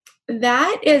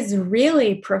that is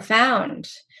really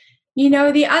profound.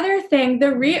 The other thing,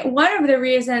 one of the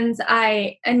reasons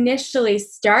I initially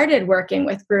started working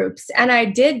with groups, and I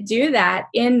did do that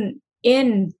in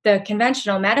the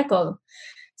conventional medical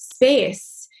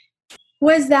space,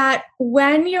 was that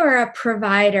when you're a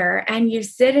provider and you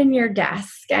sit in your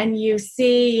desk and you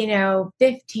see,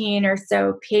 15 or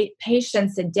so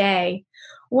patients a day,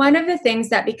 one of the things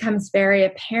that becomes very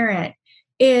apparent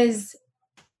is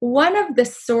one of the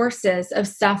sources of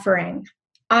suffering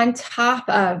on top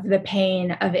of the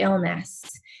pain of illness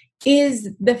is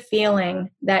the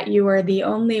feeling that you are the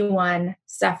only one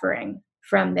suffering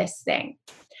from this thing,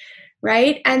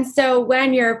 right? And so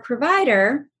when you're a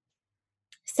provider,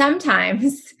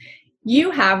 sometimes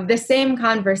you have the same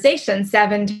conversation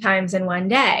 7 times in one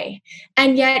day,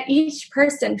 and yet each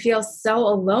person feels so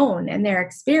alone in their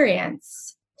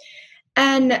experience.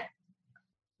 And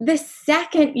the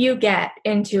second you get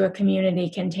into a community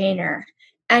container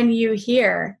and you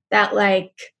hear that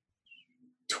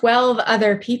 12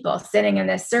 other people sitting in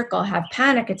this circle have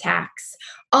panic attacks,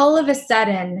 all of a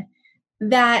sudden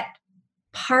that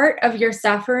part of your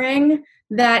suffering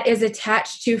that is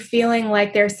attached to feeling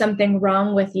like there's something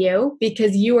wrong with you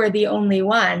because you are the only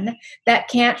one that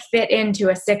can't fit into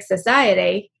a sick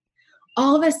society,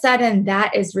 all of a sudden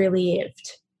that is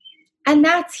relieved. And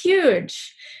that's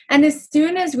huge. And as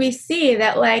soon as we see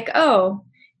that,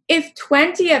 if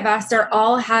 20 of us are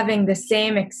all having the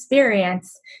same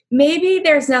experience, maybe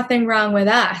there's nothing wrong with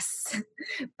us,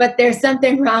 but there's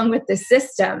something wrong with the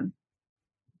system.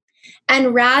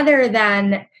 And rather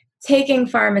than taking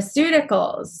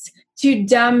pharmaceuticals to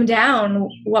dumb down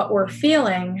what we're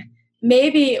feeling,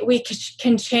 maybe we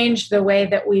can change the way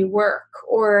that we work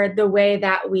or the way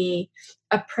that we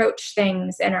approach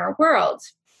things in our world.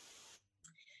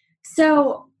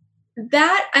 So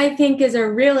that, I think, is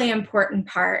a really important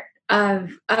part of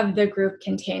the group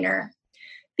container.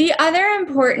 The other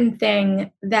important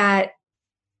thing that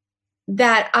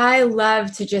I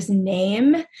love to just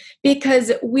name,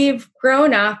 because we've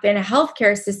grown up in a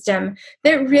healthcare system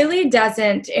that really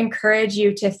doesn't encourage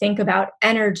you to think about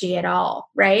energy at all,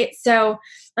 right? So,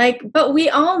 but we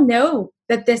all know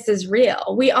that this is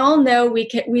real. We all know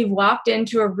we've walked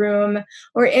into a room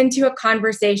or into a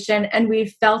conversation and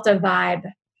we've felt a vibe.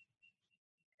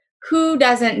 Who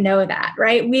doesn't know that,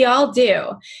 right? We all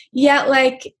do.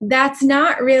 Yet, that's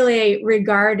not really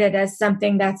regarded as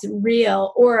something that's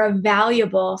real or a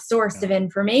valuable source of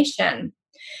information.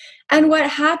 And what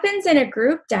happens in a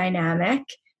group dynamic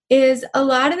is a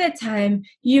lot of the time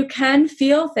you can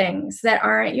feel things that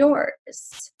aren't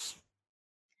yours.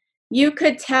 You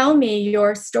could tell me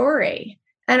your story,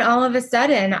 and all of a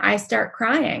sudden I start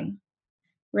crying.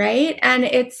 Right?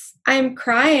 And I'm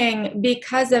crying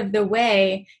because of the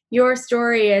way your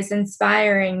story is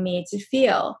inspiring me to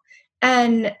feel.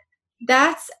 And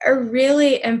that's a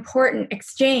really important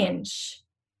exchange.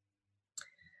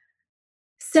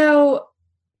 So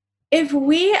if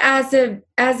we as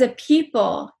a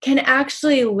people can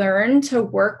actually learn to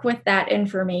work with that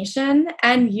information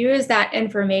and use that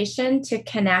information to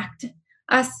connect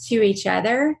us to each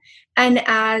other and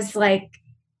as an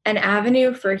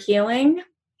avenue for healing,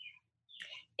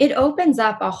 it opens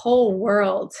up a whole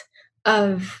world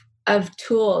of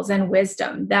tools and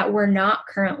wisdom that we're not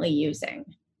currently using.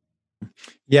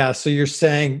 Yeah. So you're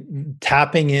saying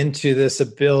tapping into this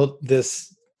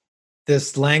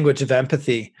language of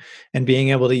empathy and being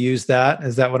able to use that.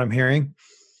 Is that what I'm hearing?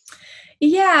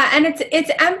 Yeah. And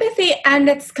it's empathy and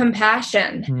it's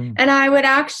compassion. And I would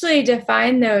actually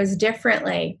define those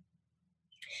differently.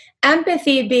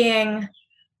 Empathy being,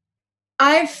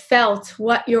 I've felt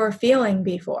what you're feeling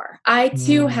before. I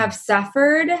too have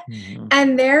suffered.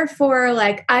 And therefore,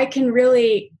 I can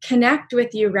really connect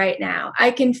with you right now.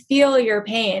 I can feel your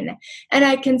pain and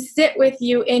I can sit with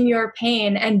you in your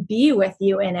pain and be with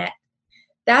you in it.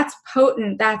 That's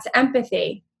potent. That's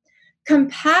empathy.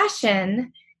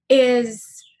 Compassion is,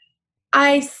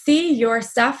 I see your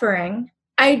suffering.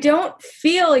 I don't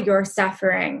feel your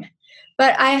suffering,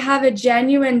 but I have a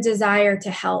genuine desire to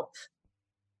help.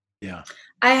 Yeah.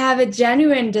 I have a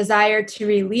genuine desire to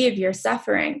relieve your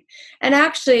suffering. And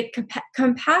actually,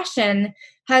 compassion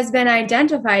has been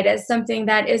identified as something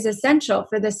that is essential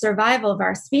for the survival of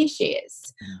our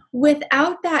species.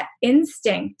 Without that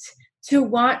instinct to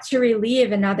want to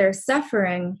relieve another's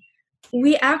suffering,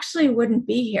 we actually wouldn't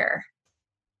be here.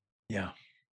 Yeah.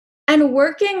 And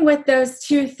working with those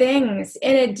two things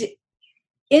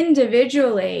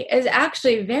individually is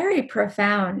actually very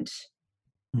profound.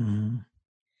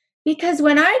 Because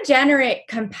when I generate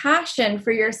compassion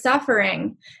for your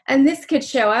suffering, and this could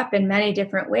show up in many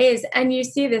different ways, and you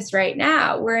see this right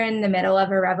now, we're in the middle of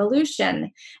a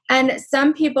revolution. And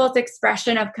some people's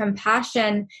expression of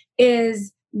compassion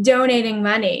is donating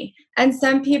money. And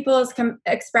some people's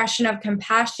expression of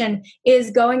compassion is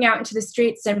going out into the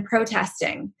streets and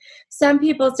protesting. Some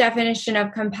people's definition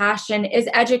of compassion is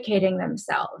educating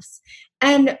themselves.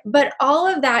 But all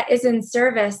of that is in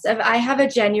service of I have a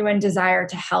genuine desire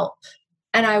to help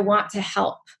and I want to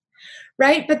help,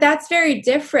 right? But that's very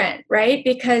different, right?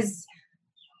 Because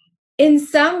in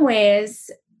some ways,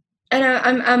 and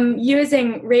I'm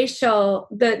using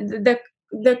the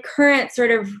current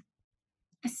sort of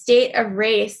state of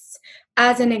race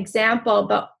as an example,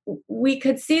 but we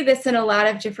could see this in a lot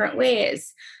of different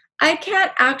ways. I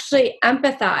can't actually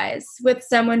empathize with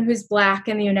someone who's Black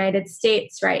in the United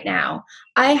States right now.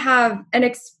 I have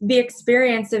the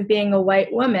experience of being a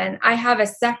white woman. I have a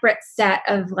separate set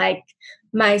of like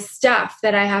my stuff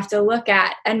that I have to look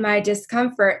at and my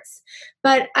discomforts,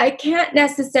 but I can't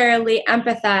necessarily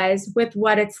empathize with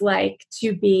what it's like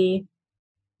to be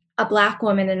a Black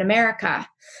woman in America.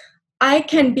 I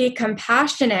can be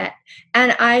compassionate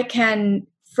and I can,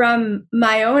 from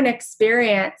my own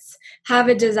experience, have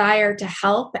a desire to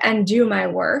help and do my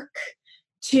work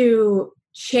to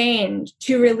change,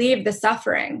 to relieve the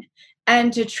suffering,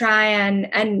 and to try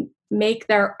and make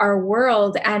our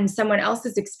world and someone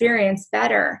else's experience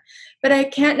better. But I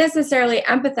can't necessarily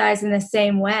empathize in the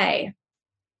same way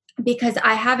because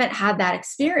I haven't had that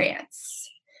experience.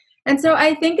 And so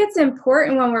I think it's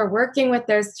important when we're working with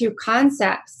those two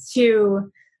concepts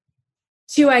to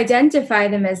identify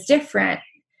them as different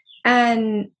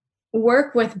and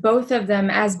work with both of them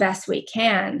as best we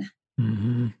can.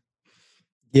 Mm-hmm.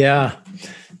 Yeah.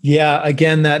 Yeah.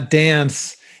 Again, that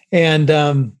dance. And,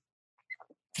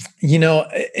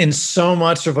 in so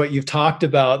much of what you've talked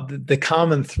about, the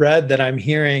common thread that I'm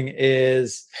hearing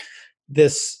is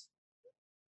this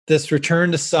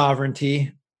return to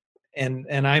sovereignty.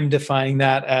 And I'm defining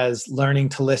that as learning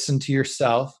to listen to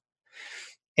yourself,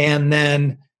 and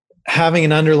then having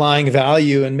an underlying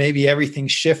value and maybe everything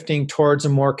shifting towards a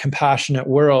more compassionate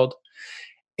world.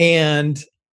 And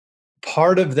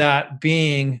part of that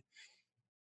being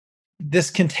this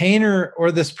container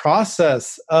or this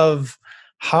process of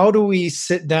how do we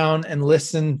sit down and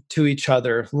listen to each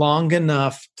other long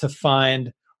enough to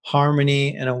find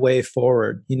harmony and a way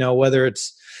forward, whether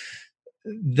it's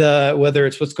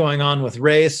what's going on with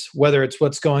race, whether it's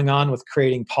what's going on with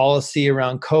creating policy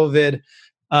around COVID.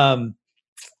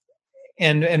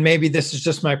 And maybe this is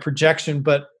just my projection,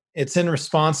 but it's in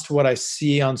response to what I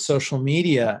see on social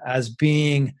media as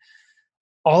being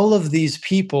all of these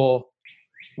people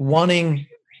wanting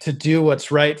to do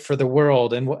what's right for the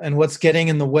world. And what's getting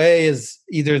in the way is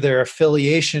either their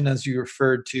affiliation, as you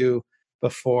referred to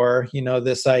before,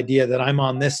 this idea that I'm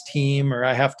on this team or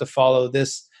I have to follow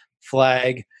this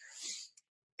flag,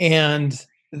 and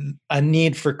a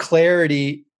need for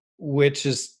clarity,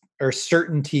 or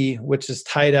certainty, which is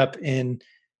tied up in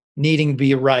needing to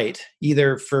be right,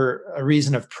 either for a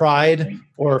reason of pride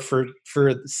or for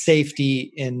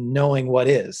safety in knowing what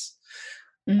is.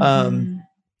 Mm-hmm.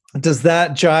 Does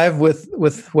that jive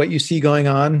with what you see going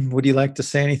on? Would you like to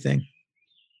say anything?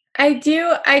 I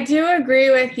do agree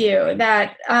with you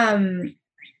that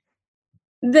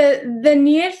the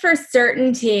need for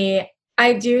certainty,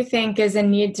 I do think, is a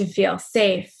need to feel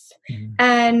safe. Mm-hmm.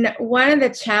 And one of the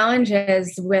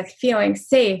challenges with feeling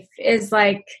safe is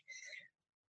like,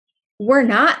 we're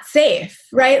not safe,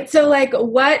 right? So like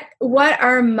what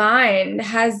our mind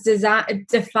has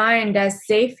defined as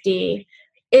safety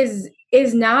is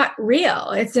not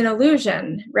real. It's an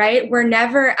illusion, right? We're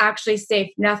never actually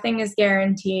safe. Nothing is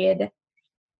guaranteed.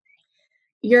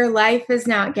 Your life is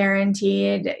not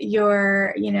guaranteed.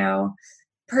 Your,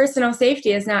 personal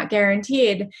safety is not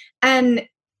guaranteed. And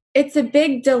it's a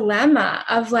big dilemma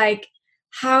of like,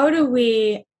 how do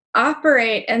we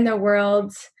operate in the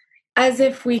world as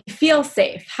if we feel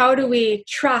safe? How do we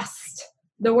trust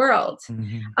the world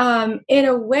in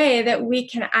a way that we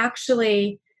can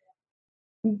actually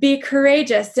be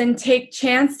courageous and take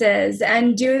chances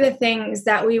and do the things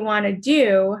that we want to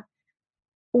do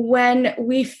when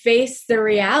we face the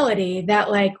reality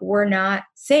that like we're not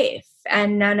safe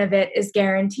and none of it is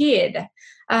guaranteed.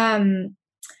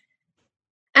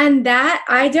 And that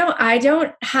I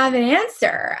don't have an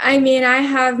answer. I mean, I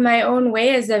have my own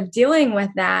ways of dealing with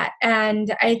that.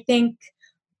 And I think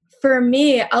for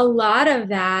me, a lot of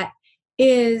that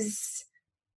is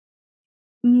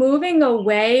moving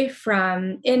away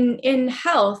from in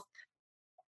health.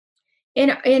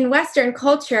 In Western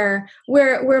culture,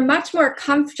 we're much more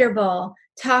comfortable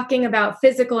talking about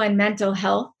physical and mental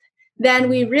health, then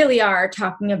we really are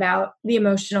talking about the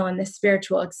emotional and the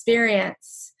spiritual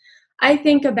experience. I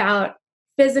think about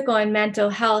physical and mental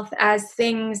health as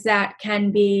things that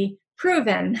can be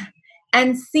proven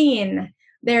and seen.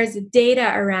 There's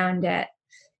data around it.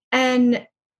 And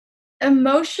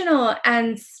emotional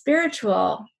and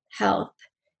spiritual health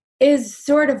is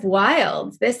sort of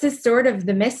wild. This is sort of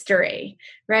the mystery,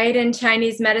 right? In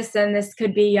Chinese medicine, this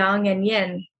could be yang and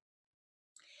yin.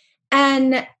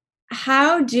 And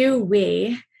how do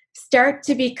we start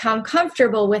to become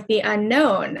comfortable with the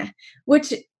unknown,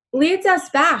 which leads us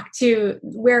back to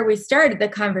where we started the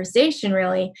conversation,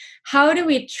 really. How do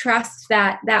we trust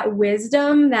that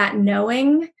wisdom, that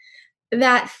knowing,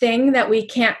 that thing that we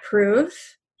can't prove?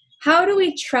 How do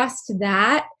we trust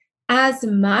that as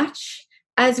much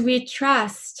as we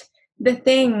trust the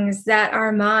things that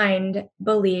our mind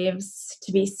believes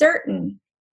to be certain?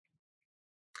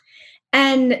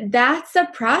 And that's a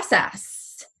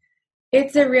process.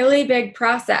 It's a really big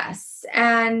process.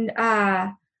 And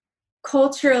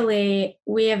culturally,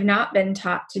 we have not been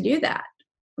taught to do that,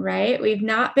 right? We've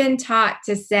not been taught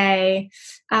to say,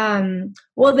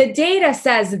 well, the data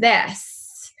says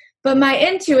this, but my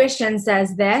intuition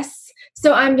says this,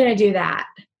 so I'm going to do that,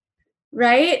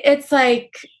 right? It's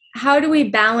like, how do we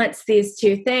balance these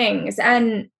two things?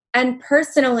 And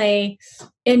personally,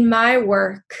 in my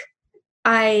work,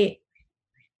 I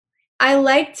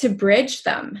like to bridge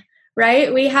them,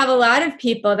 right? We have a lot of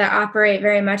people that operate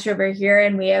very much over here,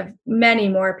 and we have many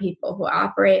more people who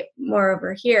operate more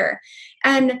over here.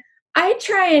 And I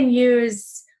try and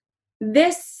use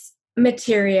this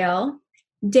material,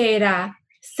 data,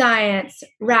 science,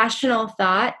 rational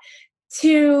thought,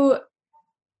 to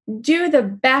do the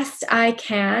best I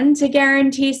can to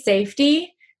guarantee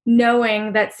safety,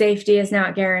 knowing that safety is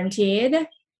not guaranteed.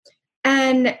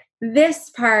 And this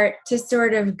part to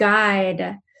sort of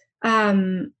guide,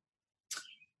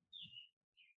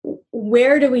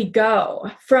 where do we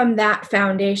go from that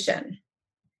foundation?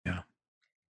 Yeah.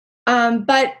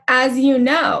 But as you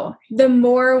know, the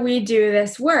more we do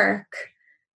this work,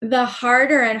 the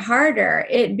harder and harder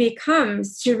it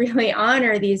becomes to really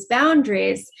honor these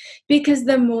boundaries, because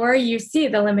the more you see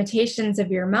the limitations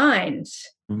of your mind,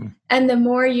 and the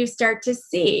more you start to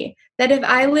see that if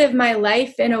I live my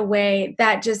life in a way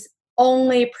that just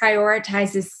only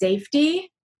prioritizes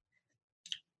safety,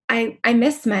 I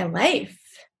miss my life.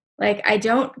 Like, I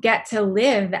don't get to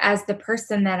live as the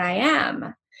person that I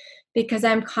am, because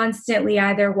I'm constantly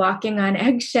either walking on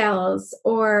eggshells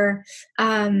or,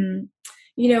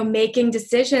 making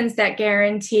decisions that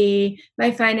guarantee my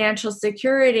financial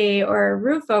security or a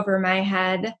roof over my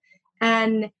head.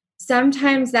 And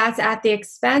sometimes that's at the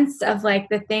expense of like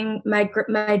the thing,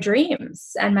 my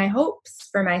dreams and my hopes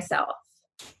for myself.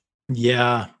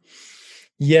 Yeah.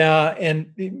 Yeah.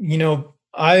 And,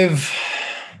 I've,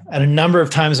 at a number of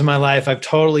times in my life, I've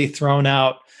totally thrown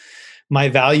out my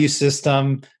value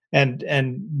system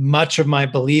and much of my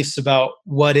beliefs about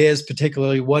what is,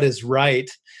 particularly what is right,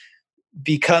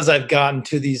 because I've gotten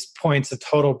to these points of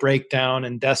total breakdown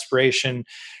and desperation,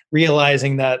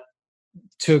 realizing that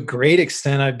to a great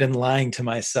extent, I've been lying to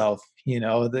myself.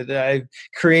 That I've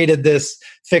created this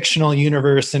fictional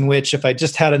universe in which if I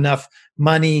just had enough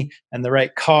money and the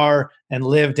right car and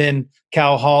lived in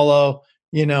Cow Hollow,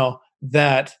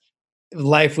 that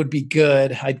life would be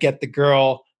good. I'd get the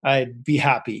girl, I'd be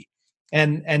happy.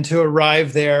 And to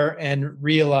arrive there and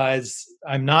realize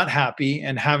I'm not happy,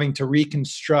 and having to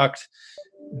reconstruct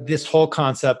this whole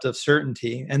concept of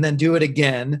certainty, and then do it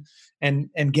again and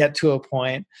get to a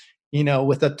point,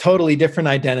 with a totally different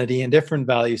identity and different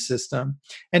value system,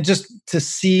 and just to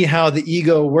see how the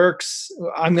ego works.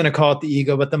 I'm going to call it the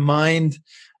ego, but the mind,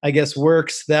 I guess,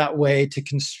 works that way to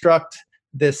construct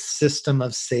this system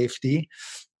of safety.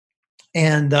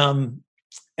 And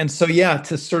so, yeah,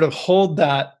 to sort of hold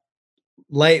that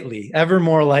lightly, ever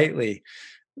more lightly,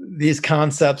 these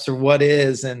concepts or what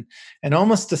is, and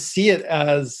almost to see it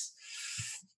as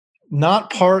no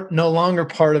longer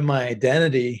part of my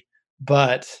identity,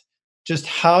 but just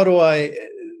how do I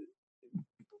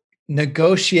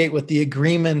negotiate with the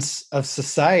agreements of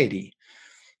society,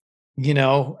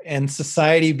 and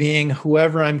society being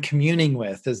whoever I'm communing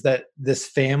with. Is that this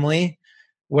family?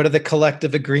 What are the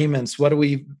collective agreements? What do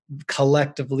we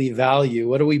collectively value?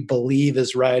 What do we believe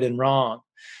is right and wrong?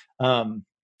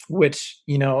 Which,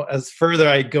 as further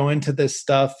I go into this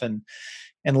stuff and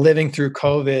living through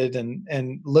COVID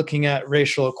and looking at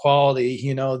racial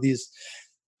equality,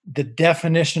 the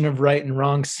definition of right and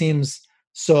wrong seems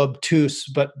so obtuse,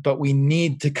 but we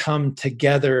need to come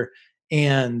together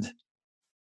and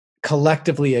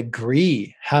collectively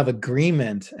have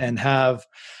agreement, and have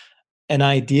an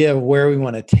idea of where we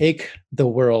want to take the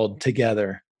world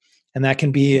together. And that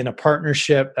can be in a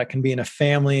partnership, that can be in a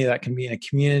family, that can be in a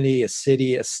community, a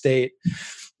city, a state.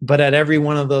 But at every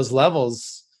one of those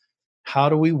levels, how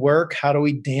do we work? How do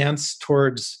we dance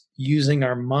towards using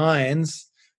our minds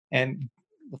and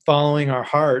following our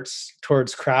hearts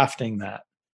towards crafting that?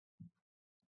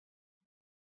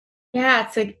 Yeah,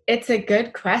 it's a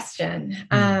good question.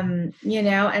 And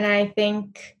I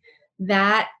think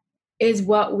that is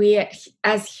what we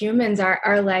as humans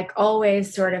are like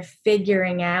always sort of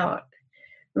figuring out,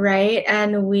 right?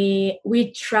 And we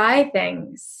try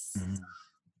things Mhm.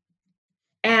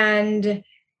 and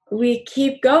we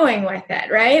keep going with it,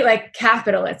 right? Like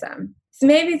capitalism. So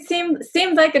maybe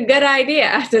seems like a good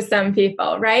idea to some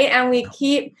people, right? And we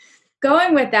keep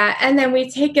going with that, and then we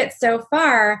take it so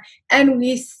far and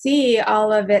we see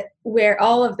all of it, where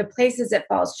all of the places it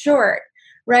falls short,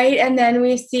 right? And then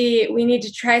we see we need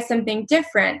to try something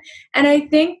different. And I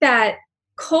think that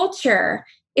culture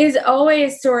is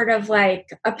always sort of like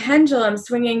a pendulum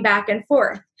swinging back and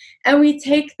forth, and we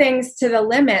take things to the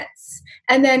limits,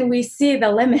 and then we see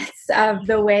the limits of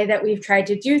the way that we've tried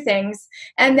to do things,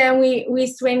 and then we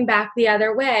swing back the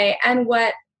other way. And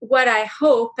what I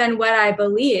hope and what I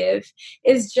believe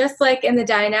is, just like in the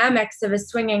dynamics of a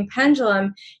swinging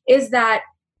pendulum, is that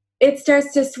it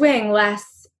starts to swing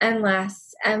less and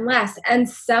less and less. And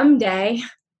someday,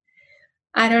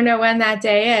 I don't know when that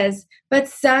day is, but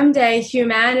someday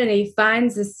humanity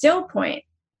finds a still point.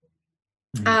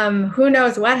 Mhm. Who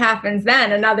knows what happens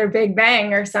then? Another big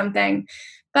bang or something.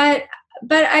 But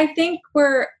but I think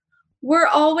we're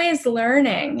always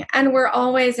learning and we're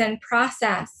always in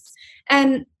process.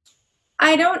 And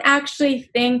I don't actually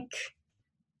think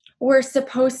we're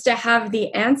supposed to have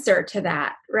the answer to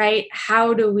that, right?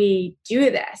 How do we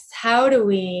do this? How do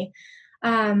we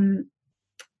um,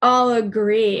 all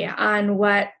agree on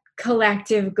what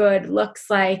collective good looks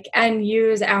like and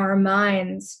use our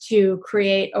minds to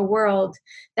create a world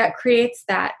that creates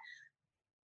that?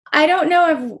 I don't know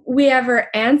if we ever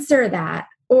answer that,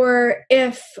 or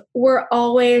if we're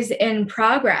always in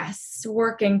progress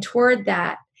working toward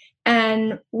that.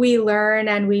 And we learn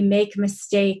and we make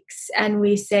mistakes and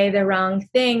we say the wrong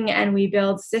thing and we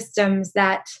build systems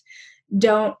that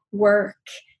don't work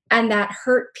and that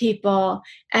hurt people.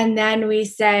 And then we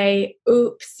say,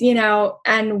 oops,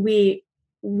 and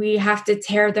we have to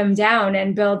tear them down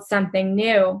and build something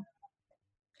new.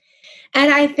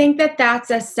 And I think that that's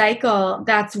a cycle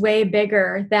that's way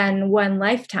bigger than one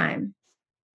lifetime.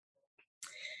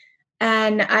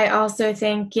 And I also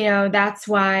think, that's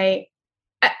why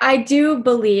I do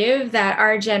believe that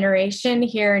our generation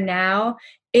here now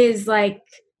is like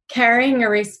carrying a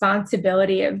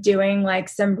responsibility of doing like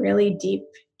some really deep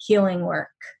healing work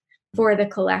for the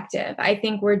collective. I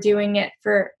think we're doing it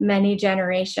for many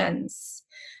generations.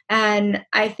 And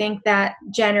I think that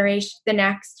the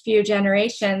next few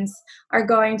generations are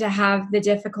going to have the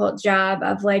difficult job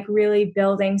of like really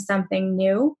building something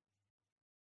new.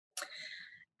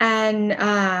 And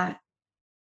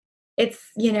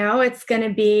it's going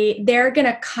to be, they're going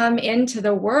to come into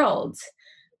the world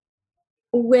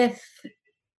with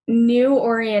new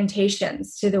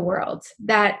orientations to the world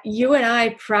that you and I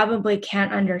probably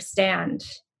can't understand,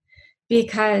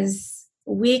 because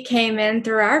we came in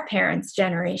through our parents'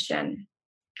 generation,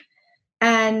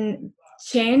 and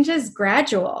change is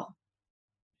gradual.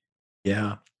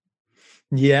 Yeah.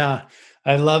 Yeah.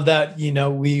 I love that.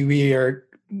 We are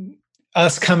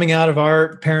us coming out of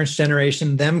our parents'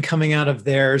 generation, them coming out of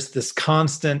theirs, this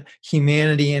constant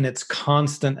humanity and its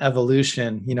constant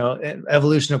evolution,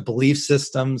 evolution of belief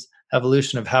systems,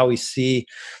 evolution of how we see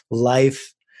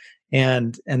life.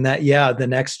 And that, yeah, the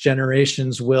next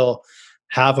generations will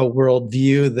have a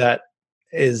worldview that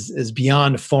is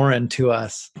beyond foreign to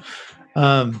us.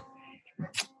 I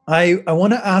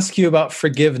want to ask you about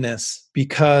forgiveness,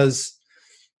 because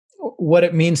what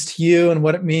it means to you and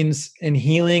what it means in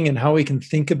healing and how we can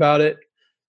think about it,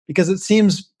 because it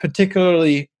seems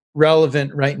particularly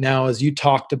relevant right now as you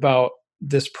talked about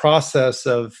this process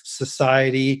of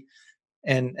society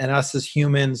and us as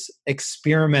humans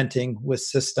experimenting with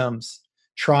systems,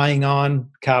 trying on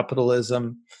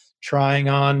capitalism, trying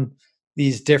on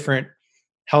these different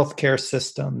healthcare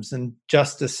systems and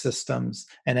justice systems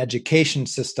and education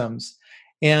systems.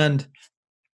 And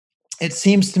it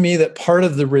seems to me that part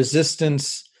of the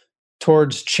resistance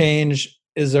towards change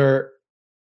is our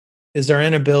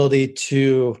inability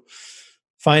to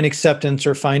find acceptance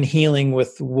or find healing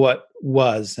with what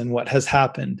was and what has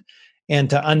happened, and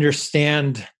to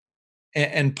understand.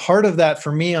 And part of that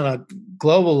for me on a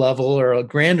global level or a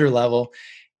grander level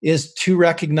is to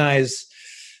recognize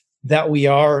that we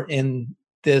are in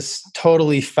this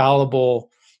totally fallible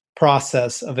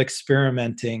process of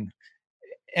experimenting.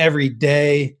 Every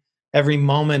day, every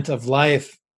moment of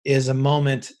life is a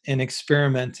moment in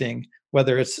experimenting,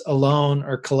 whether it's alone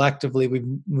or collectively.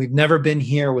 We've never been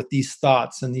here with these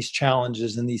thoughts and these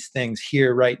challenges and these things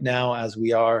here right now as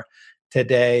we are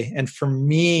today. And for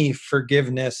me,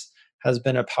 forgiveness has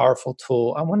been a powerful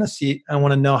tool. I want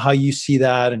to know how you see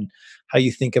that and how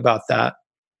you think about that.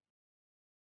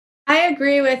 I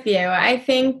agree with you. I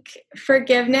think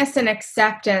forgiveness,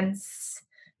 trust,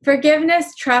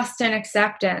 and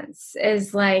acceptance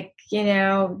is like,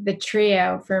 the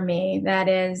trio for me that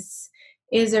is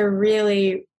a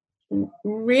really,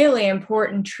 really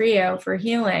important trio for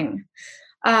healing.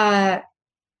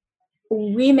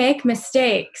 We make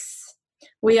mistakes.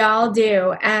 We all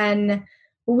do. And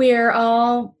we're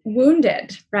all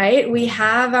wounded, right? We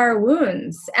have our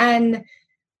wounds. And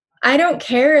I don't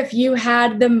care if you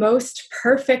had the most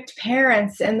perfect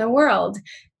parents in the world.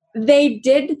 They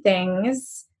did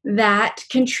things that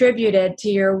contributed to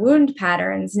your wound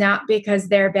patterns, not because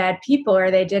they're bad people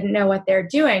or they didn't know what they're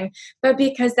doing, but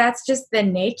because that's just the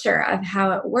nature of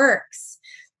how it works.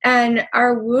 And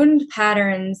our wound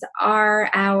patterns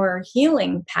are our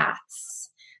healing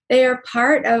paths. They are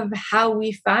part of how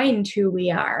we find who we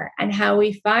are and how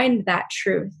we find that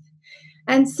truth.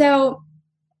 And so,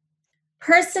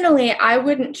 personally, I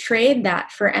wouldn't trade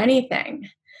that for anything.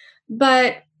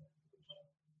 But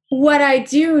what I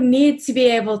do need to be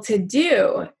able to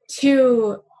do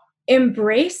to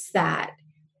embrace that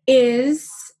is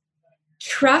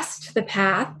trust the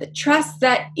path, trust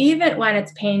that even when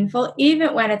it's painful,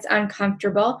 even when it's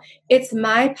uncomfortable, it's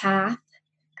my path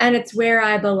and it's where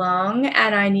I belong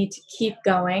and I need to keep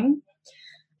going.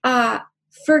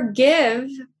 Forgive,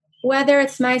 whether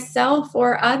it's myself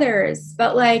or others,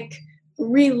 but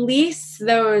release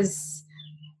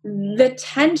the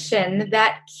tension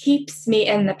that keeps me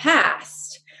in the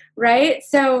past, right?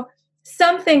 So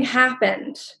something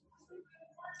happened.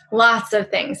 Lots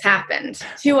of things happened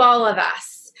to all of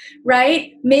us,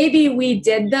 right? Maybe we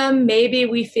did them. Maybe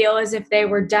we feel as if they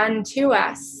were done to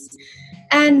us.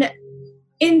 And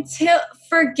until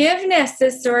forgiveness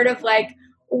is sort of like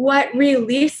what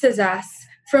releases us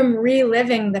from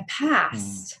reliving the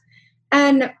past.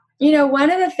 And, one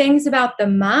of the things about the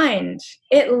mind,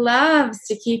 it loves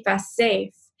to keep us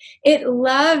safe. It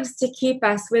loves to keep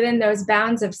us within those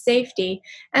bounds of safety.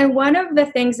 And one of the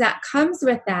things that comes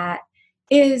with that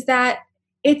is that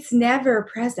it's never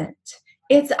present.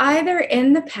 It's either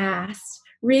in the past,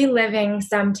 reliving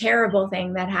some terrible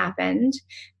thing that happened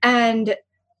and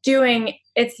doing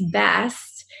its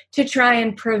best to try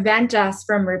and prevent us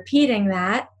from repeating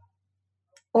that,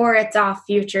 or it's off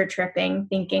future tripping,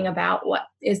 thinking about what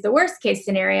is the worst case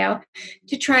scenario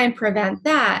to try and prevent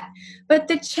that. But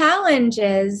the challenge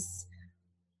is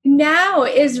now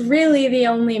is really the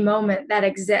only moment that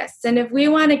exists. And if we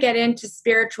want to get into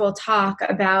spiritual talk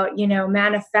about,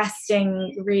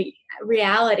 manifesting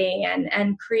reality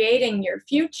and creating your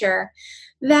future,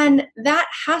 then that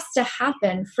has to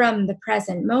happen from the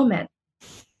present moment.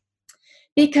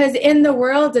 Because in the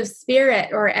world of spirit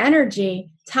or energy,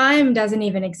 time doesn't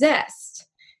even exist.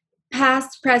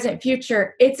 Past, present,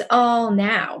 future, it's all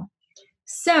now.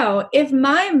 So if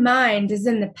my mind is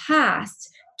in the past,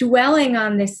 dwelling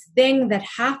on this thing that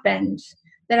happened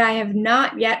that I have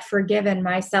not yet forgiven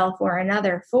myself or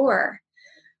another for,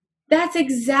 that's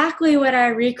exactly what I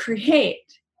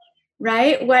recreate,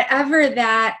 right? Whatever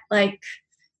that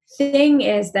thing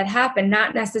is that happened,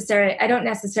 I don't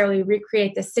necessarily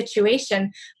recreate the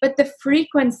situation, but the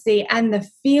frequency and the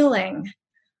feeling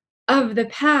of the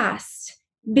past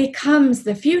becomes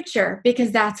the future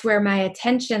because that's where my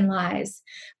attention lies.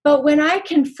 But when I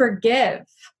can forgive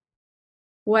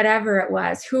whatever it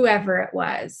was, whoever it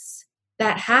was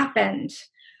that happened,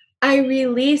 I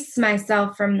release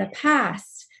myself from the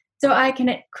past so I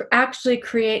can actually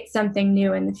create something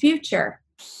new in the future.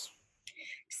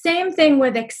 Same thing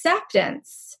with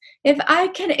acceptance. If I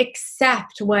can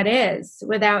accept what is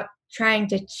without trying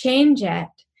to change it,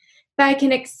 if I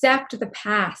can accept the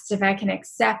past, if I can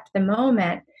accept the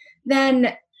moment,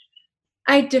 then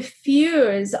I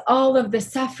diffuse all of the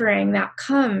suffering that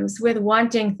comes with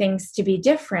wanting things to be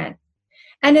different.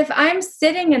 And if I'm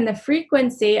sitting in the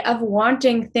frequency of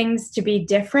wanting things to be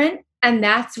different, and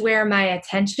that's where my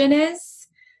attention is,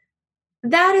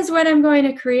 that is what I'm going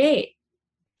to create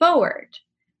forward,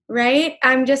 right?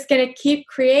 I'm just going to keep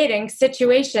creating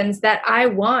situations that I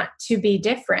want to be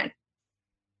different.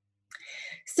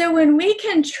 So when we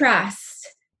can trust,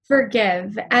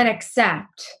 forgive, and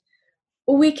accept,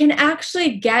 we can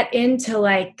actually get into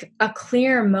like a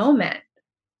clear moment.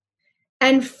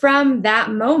 And from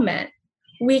that moment,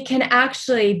 we can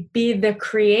actually be the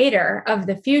creator of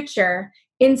the future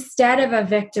instead of a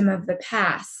victim of the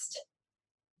past. So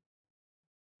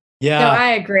Yeah.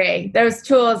 I agree. Those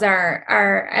tools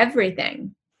are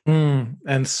everything.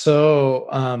 And so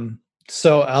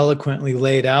eloquently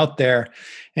laid out there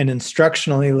and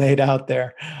instructionally laid out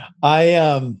there.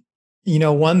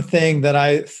 One thing that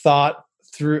I thought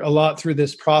through a lot through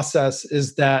this process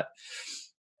is that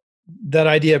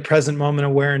idea of present moment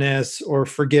awareness or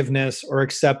forgiveness or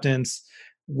acceptance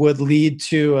would lead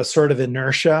to a sort of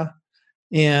inertia.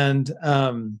 And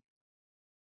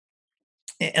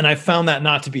I found that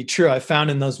not to be true. I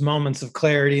found in those moments of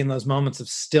clarity, in those moments of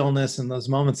stillness, and those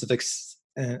moments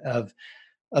of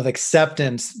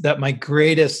acceptance, that my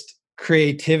greatest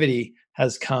creativity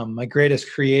has come. My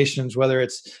greatest creations, whether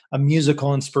it's a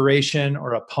musical inspiration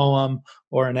or a poem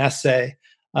or an essay.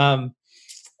 Um,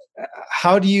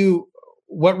 how do you?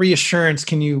 What reassurance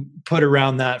can you put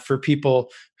around that for people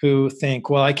who think,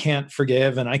 well, I can't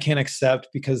forgive and I can't accept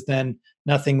because then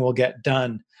nothing will get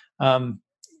done?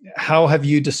 How have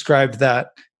you described that?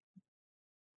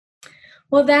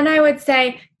 Well, then I would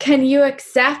say, can you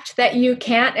accept that you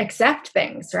can't accept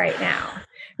things right now?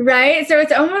 Right? So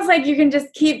it's almost like you can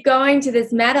just keep going to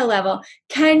this meta level.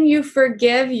 Can you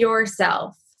forgive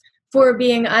yourself for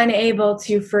being unable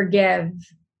to forgive?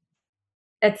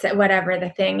 It's whatever the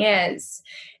thing is.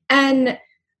 And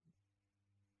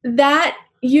that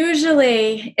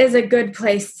usually is a good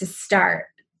place to start.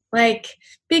 Like,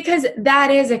 because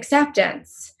that is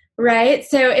acceptance, right?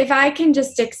 So if I can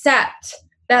just accept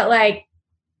that, like,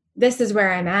 this is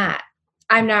where I'm at,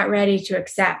 I'm not ready to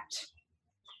accept.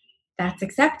 That's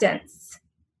acceptance.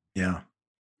 Yeah.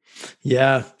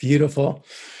 Yeah. Beautiful.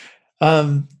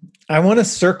 Um, I want to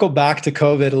circle back to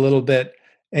COVID a little bit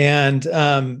and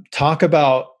talk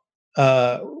about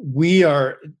we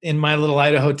are in my little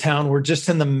Idaho town. We're just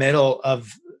in the middle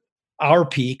of our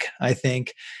peak, I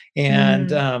think.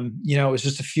 And, Mm. it was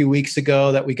just a few weeks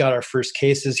ago that we got our first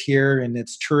cases here, and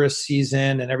it's tourist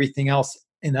season and everything else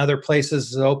in other places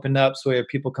has opened up. So we have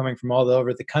people coming from all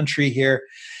over the country here.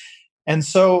 And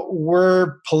so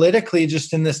we're politically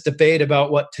just in this debate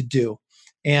about what to do.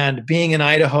 And being in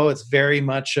Idaho, it's very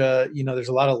much, there's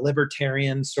a lot of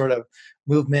libertarian sort of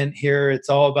movement here. It's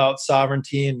all about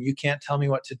sovereignty and you can't tell me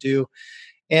what to do.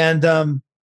 And, um,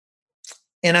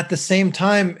 and at the same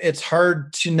time, it's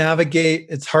hard to navigate.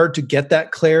 It's hard to get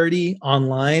that clarity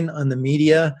online on the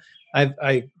media.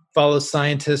 I follow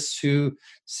scientists who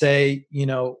say,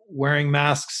 wearing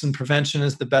masks and prevention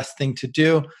is the best thing to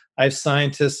do. I have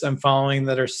scientists I'm following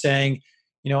that are saying,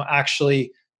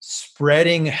 actually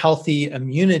spreading healthy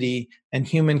immunity and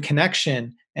human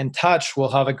connection and touch will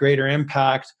have a greater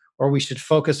impact, or we should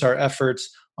focus our efforts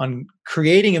on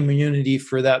creating immunity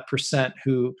for that percent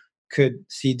who could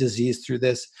see disease through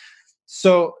this.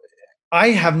 So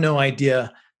I have no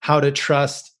idea how to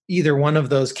trust either one of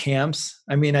those camps.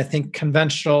 I mean, I think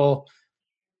conventional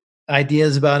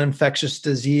ideas about infectious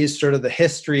disease, sort of the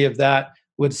history of that,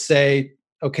 would say,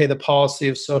 okay, the policy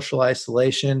of social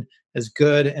isolation is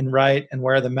good and right and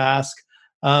wear the mask.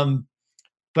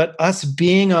 But us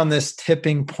being on this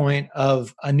tipping point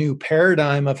of a new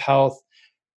paradigm of health,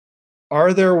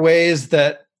 are there ways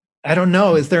that, I don't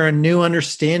know, is there a new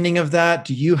understanding of that?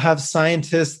 Do you have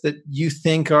scientists that you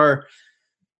think are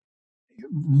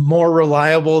more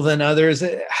reliable than others?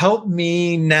 Help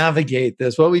me navigate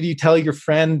this. What would you tell your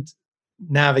friend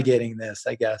navigating this,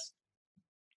 I guess?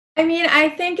 I mean, I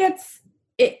think it's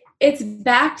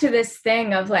back to this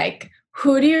thing of like,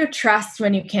 who do you trust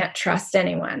when you can't trust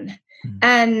anyone? Mm.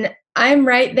 And I'm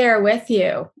right there with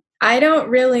you. I don't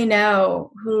really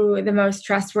know who the most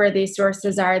trustworthy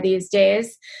sources are these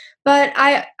days, but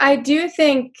I do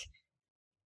think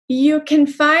you can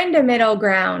find a middle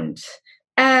ground.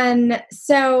 And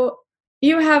so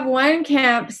you have one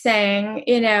camp saying,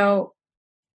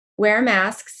 wear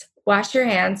masks, wash your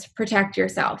hands, protect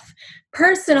yourself.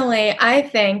 Personally, I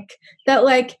think that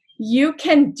like you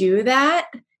can do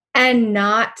that and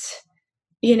not,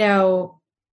 you know,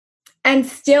 and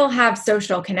still have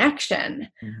social connection,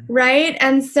 Mhm. right?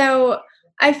 And so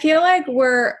I feel like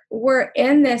we're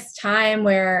in this time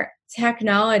where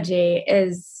technology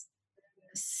is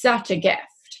such a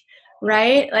gift,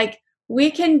 right? Like we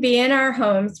can be in our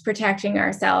homes protecting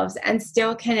ourselves and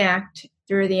still connect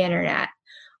through the internet.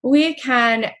 We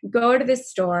can go to the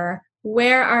store,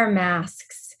 wear our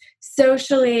masks,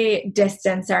 socially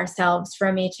distance ourselves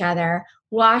from each other,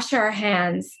 wash our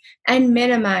hands, and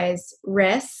minimize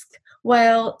risk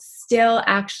while still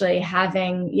actually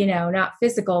having, not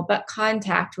physical, but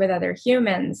contact with other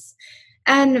humans.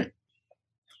 And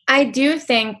I do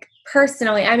think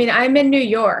personally, I mean, I'm in New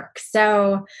York.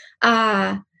 So,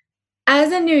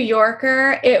 as a New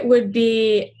Yorker, it would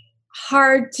be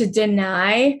hard to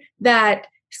deny that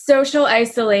social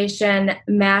isolation,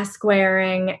 mask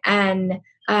wearing, and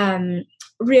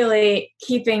really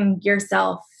keeping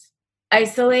yourself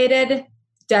isolated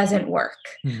doesn't work.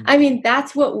 I mean,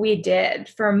 that's what we did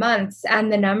for months,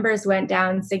 and the numbers went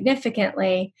down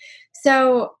significantly.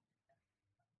 So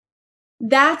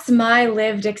that's my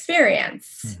lived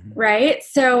experience, right?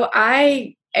 So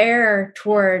I err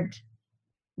toward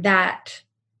that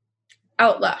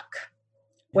outlook.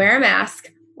 Wear a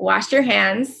mask, wash your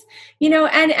hands,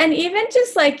 and even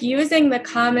just like using the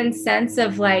common sense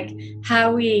of like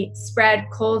how we spread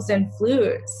colds and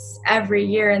flus every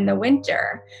year in the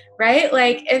winter, right?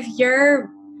 Like if your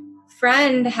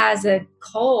friend has a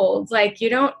cold, like you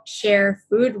don't share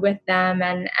food with them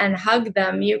and hug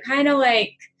them. You kind of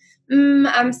like, I'm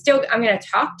going to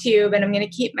talk to you, but I'm going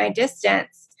to keep my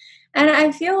distance. And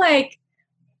I feel like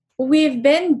we've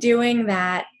been doing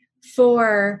that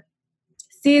for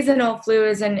seasonal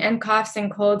flus and coughs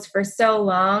and colds for so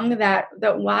long that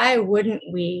why wouldn't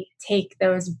we take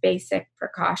those basic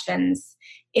precautions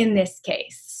in this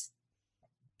case?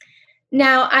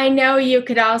 Now, I know you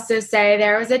could also say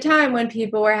there was a time when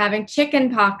people were having chicken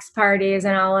pox parties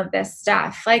and all of this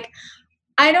stuff. Like,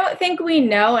 I don't think we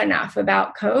know enough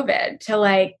about COVID to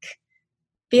like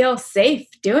feel safe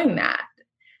doing that,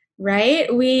 right?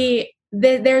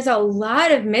 There's a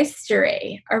lot of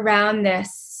mystery around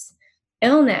this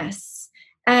illness,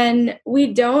 and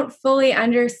we don't fully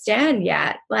understand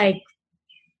yet, like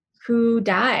who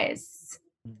dies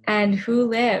and who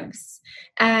lives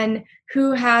and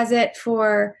who has it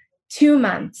for 2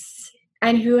 months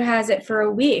and who has it for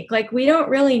a week. Like we don't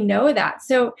really know that.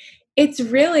 So it's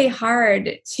really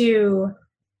hard to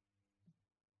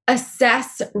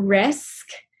assess risk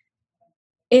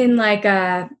in like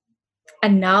a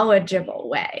knowledgeable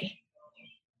way.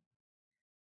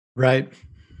 Right.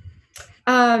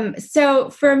 So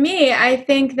for me, I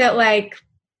think that like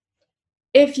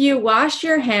if you wash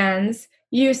your hands,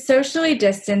 you socially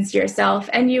distance yourself,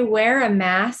 and you wear a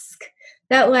mask,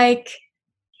 that like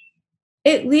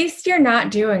at least you're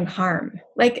not doing harm.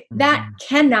 Like that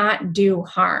cannot do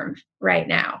harm right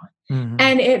now.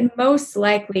 And it most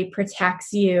likely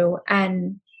protects you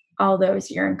and all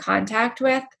those you're in contact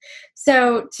with.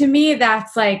 So to me,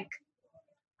 that's like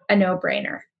a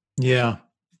no-brainer. Yeah.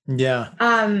 Yeah.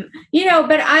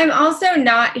 But I'm also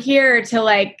not here to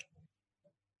like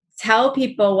tell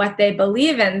people what they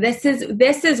believe in. This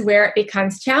is where it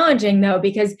becomes challenging though,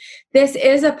 because this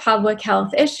is a public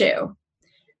health issue,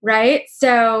 right?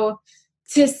 So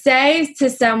to say to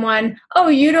someone, oh,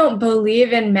 you don't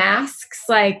believe in masks,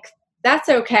 like that's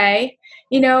okay.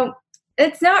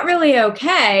 It's not really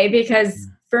okay, because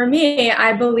for me,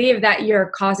 I believe that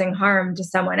you're causing harm to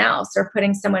someone else or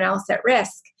putting someone else at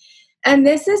risk. And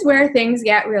this is where things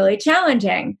get really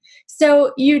challenging.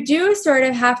 So you do sort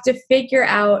of have to figure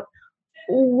out,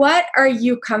 what are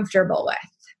you comfortable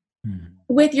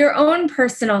with your own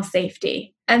personal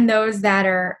safety and those that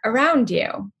are around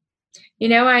you?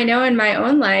 I know in my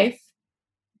own life,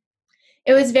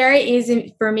 it was very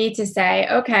easy for me to say,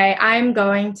 okay, I'm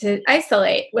going to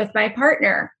isolate with my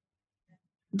partner.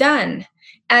 Done.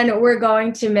 And we're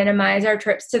going to minimize our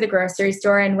trips to the grocery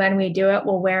store. And when we do it,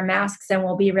 we'll wear masks and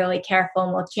we'll be really careful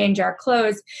and we'll change our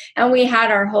clothes. And we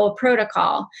had our whole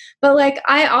protocol. But like,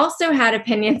 I also had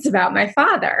opinions about my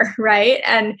father, right?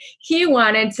 And he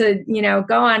wanted to,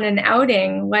 go on an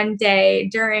outing one day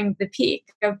during the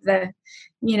peak of the,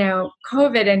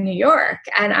 COVID in New York.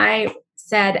 And I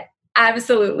said,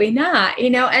 absolutely not,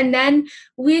 and then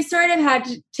we sort of had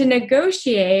to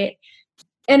negotiate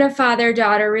in a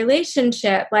father-daughter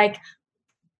relationship. Like,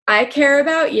 I care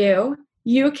about you,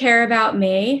 you care about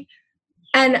me,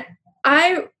 and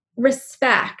I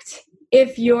respect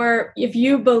if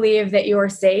you believe that you're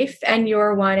safe and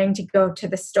you're wanting to go to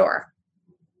the store.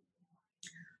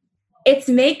 It's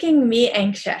making me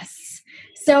anxious.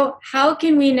 So how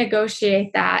can we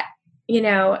negotiate that,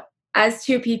 as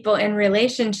two people in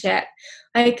relationship?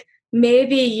 Like,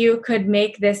 maybe you could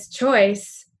make this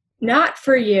choice not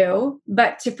for you,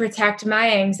 but to protect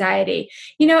my anxiety.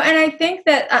 And I think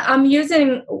that I'm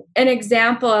using an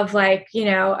example of like,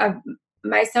 of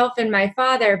myself and my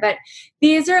father, but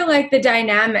these are like the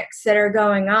dynamics that are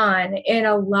going on in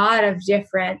a lot of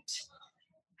different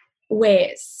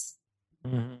ways.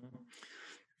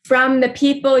 From the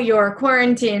people you're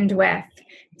quarantined with,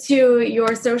 to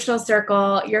your social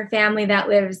circle, your family that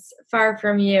lives far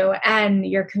from you, and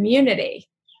your community.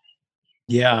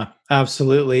 Yeah,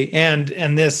 absolutely. And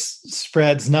this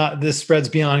spreads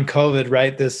beyond COVID,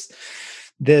 right?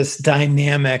 This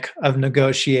dynamic of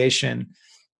negotiation.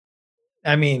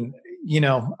 I mean,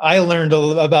 I learned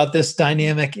about this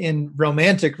dynamic in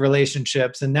romantic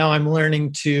relationships, and now I'm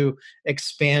learning to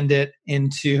expand it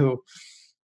into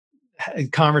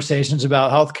conversations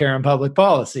about healthcare and public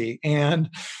policy and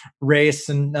race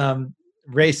and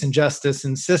race and justice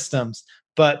and systems.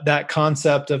 But that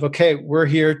concept of, okay, we're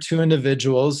here, two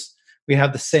individuals, we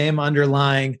have the same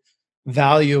underlying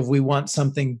value of we want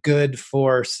something good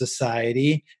for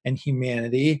society and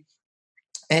humanity.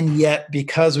 And yet,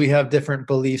 because we have different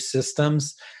belief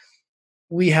systems,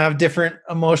 we have different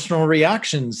emotional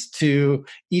reactions to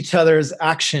each other's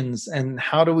actions. And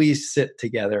how do we sit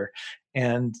together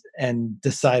and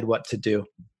decide what to do?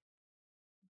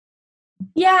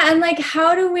 Yeah, and like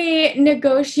how do we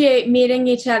negotiate meeting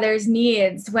each other's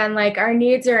needs when like our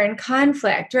needs are in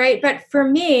conflict, right? But for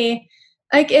me,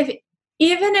 like if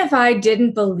even if I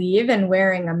didn't believe in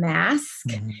wearing a mask,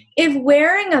 Mhm. if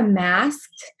wearing a mask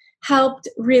helped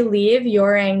relieve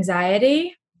your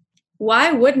anxiety,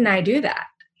 why wouldn't I do that?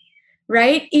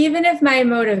 Right? Even if my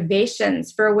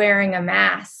motivations for wearing a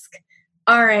mask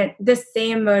aren't the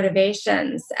same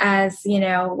motivations as,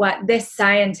 what this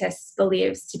scientist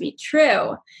believes to be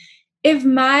true. If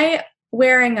my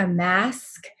wearing a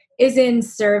mask is in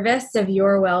service of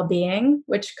your well-being,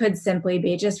 which could simply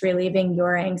be just relieving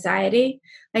your anxiety,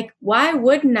 like why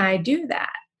wouldn't I do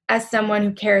that as someone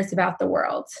who cares about the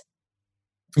world?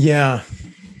 Yeah.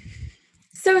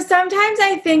 So sometimes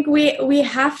I think we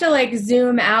have to like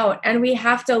zoom out and we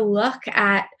have to look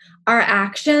at our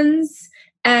actions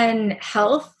and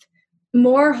health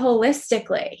more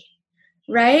holistically,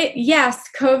 right? Yes,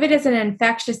 COVID is an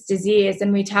infectious disease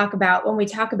and when we talk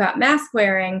about mask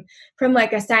wearing from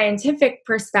like a scientific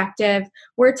perspective,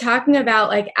 we're talking about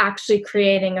like actually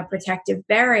creating a protective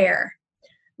barrier,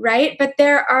 right? But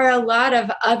there are a lot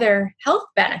of other health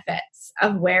benefits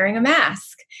of wearing a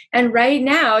mask. And right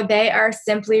now, they are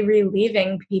simply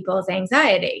relieving people's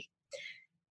anxiety.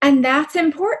 And that's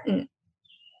important.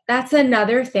 That's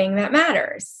another thing that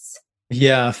matters.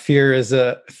 Yeah, fear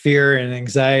and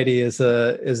anxiety is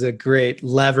a great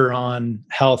lever on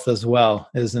health as well,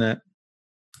 isn't it?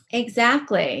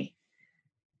 Exactly.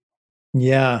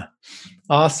 Yeah.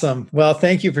 Awesome. Well,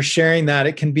 thank you for sharing that.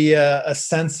 It can be a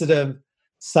sensitive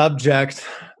subject.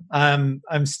 I'm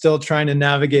still trying to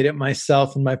navigate it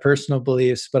myself and my personal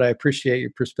beliefs, but I appreciate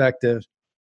your perspective.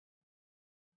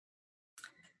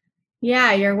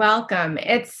 Yeah, you're welcome.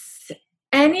 It's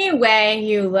any way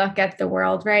you look at the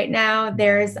world right now,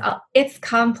 it's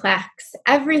complex.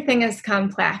 Everything is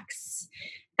complex.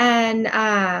 And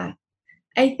I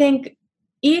think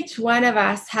each one of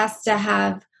us has to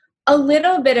have a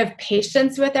little bit of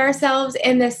patience with ourselves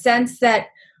in the sense that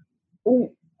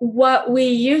what we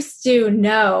used to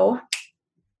know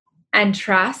and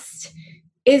trust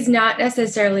is not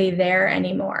necessarily there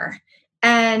anymore.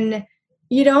 And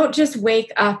you don't just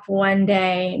wake up one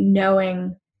day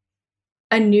knowing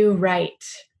a new right?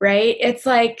 It's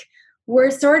like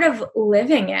we're sort of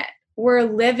living it. We're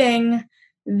living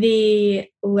the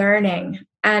learning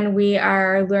and we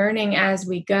are learning as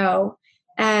we go.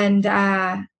 And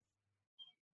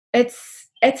it's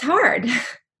hard.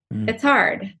 Mm. It's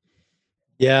hard.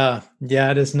 Yeah,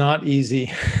 yeah, it is not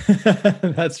easy.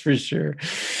 That's for sure.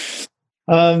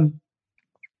 Um,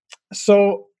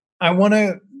 so I want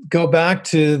to go back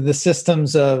to the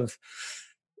systems of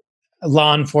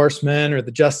law enforcement or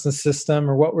the justice system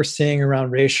or what we're seeing around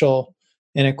racial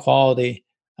inequality.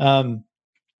 Um,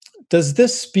 does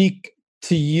this speak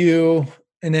to you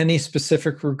in any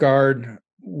specific regard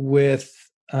with,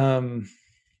 I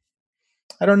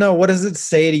don't know, what does it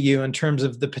say to you in terms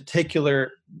of the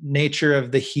particular nature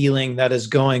of the healing that is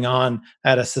going on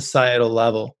at a societal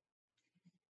level?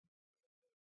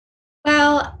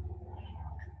 Well,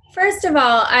 first of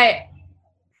all, I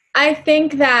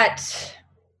think that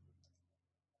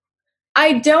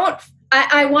I don't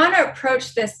I want to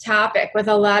approach this topic with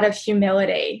a lot of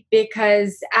humility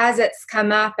because as it's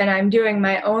come up and I'm doing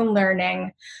my own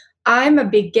learning, I'm a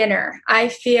beginner. I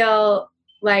feel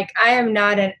like I am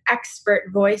not an expert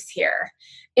voice here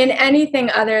in anything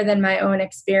other than my own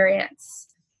experience.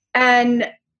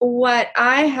 And what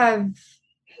I have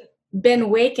been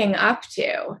waking up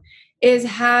to is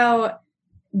how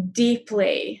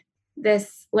deeply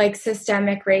this like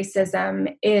systemic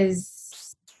racism is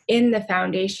in the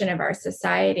foundation of our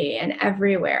society and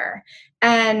everywhere.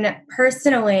 And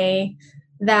personally,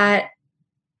 that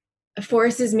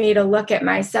forces me to look at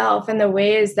myself and the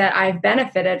ways that I've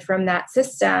benefited from that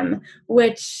system,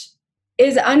 which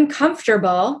is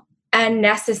uncomfortable and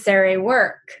necessary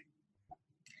work.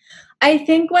 I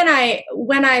think when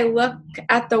I look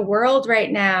at the world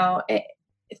right now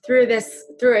through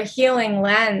a healing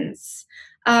lens,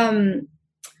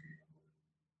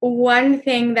 one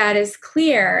thing that is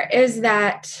clear is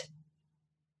that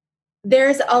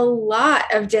there's a lot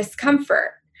of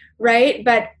discomfort, right?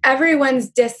 But everyone's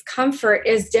discomfort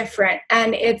is different,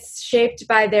 and it's shaped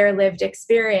by their lived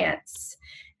experience.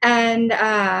 And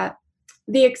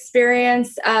the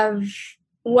experience of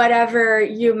whatever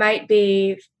you might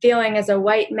be feeling as a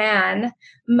white man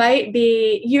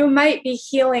you might be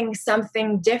healing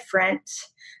something different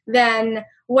than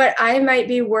what I might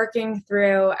be working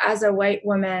through as a white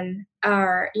woman,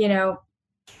 or,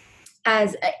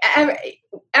 as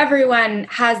everyone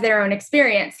has their own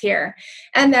experience here.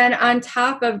 And then on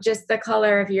top of just the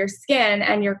color of your skin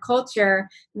and your culture,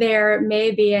 there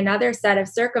may be another set of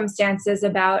circumstances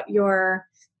about your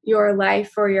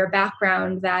life or your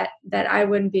background that I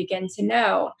wouldn't begin to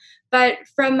know. But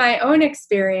from my own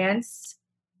experience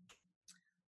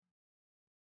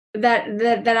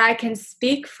that I can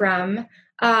speak from,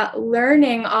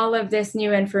 learning all of this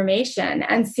new information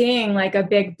and seeing like a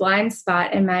big blind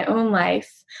spot in my own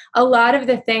life, a lot of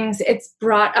the things it's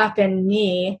brought up in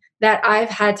me that I've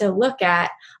had to look at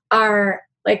are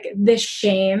like the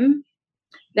shame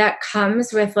that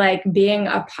comes with like being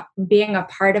a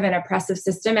part of an oppressive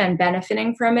system and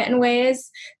benefiting from it in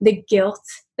ways, the guilt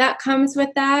that comes with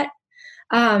that,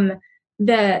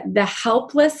 the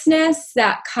helplessness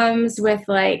that comes with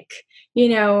like,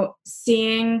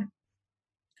 seeing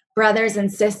brothers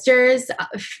and sisters,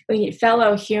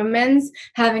 fellow humans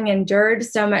having endured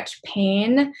so much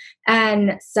pain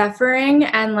and suffering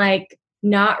and like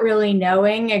not really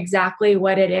knowing exactly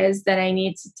what it is that I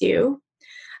need to do.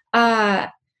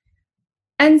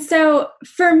 And so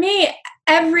for me,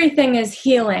 everything is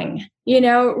healing.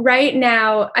 Right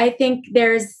now, I think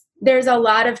there's a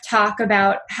lot of talk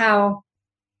about how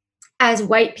as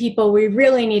white people, we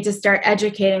really need to start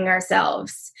educating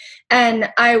ourselves.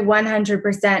 And I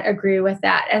 100% agree with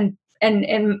that. And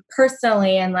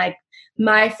personally, and like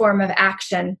my form of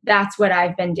action, that's what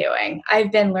I've been doing.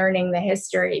 I've been learning the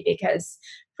history because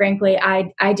frankly,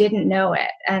 I didn't know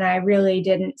it. And I really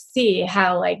didn't see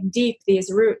how like deep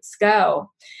these roots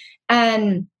go.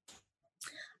 And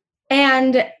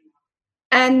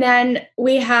then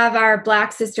we have our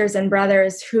Black sisters and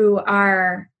brothers who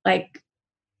are like,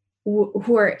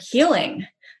 who are healing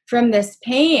from this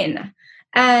pain.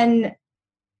 And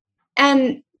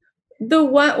the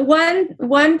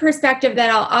one perspective that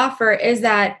I'll offer is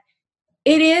that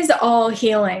it is all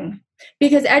healing,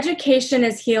 because education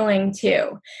is healing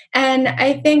too. And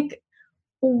I think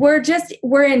we're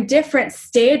in different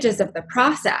stages of the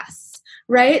process,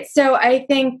 right? So I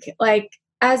think like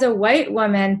as a white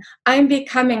woman, I'm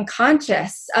becoming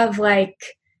conscious of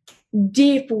like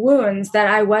deep wounds that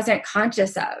I wasn't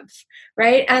conscious of,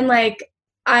 right? And like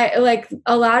I like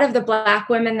a lot of the Black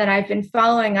women that I've been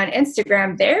following on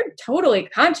Instagram, they're totally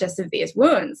conscious of these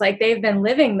wounds. Like they've been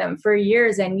living them for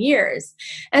years and years.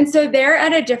 And so they're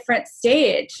at a different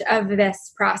stage of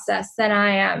this process than I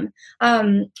am,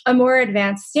 a more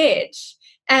advanced stage.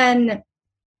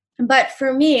 But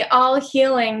for me, all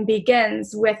healing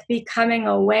begins with becoming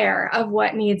aware of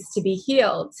what needs to be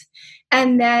healed.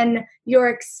 And then your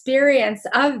experience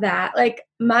of that, like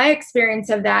my experience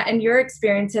of that and your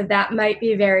experience of that might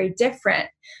be very different.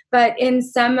 But in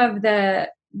some of the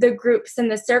groups and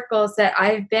the circles that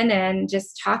I've been in,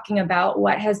 just talking about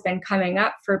what has been coming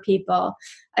up for people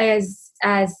as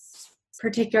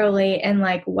particularly in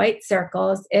like white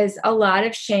circles, is a lot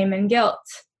of shame and guilt.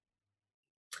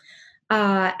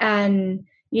 And,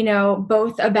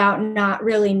 both about not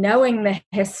really knowing the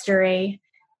history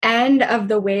and of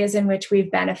the ways in which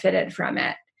we've benefited from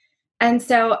it. And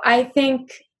so I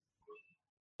think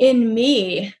in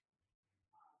me,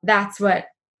 that's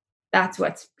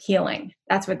what's healing.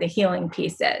 That's what the healing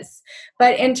piece is.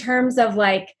 But in terms of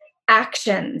like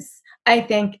actions, I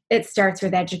think it starts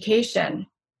with education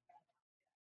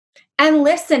and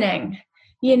listening.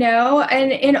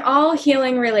 And in all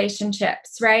healing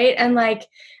relationships, right? And like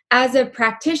as a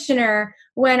practitioner,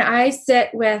 when I sit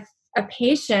with a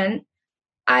patient,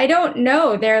 I don't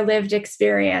know their lived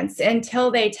experience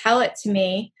until they tell it to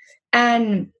me.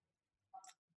 And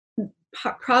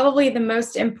probably the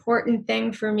most important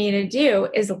thing for me to do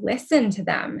is listen to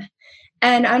them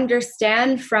and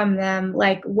understand from them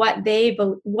like what they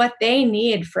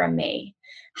need from me.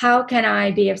 How can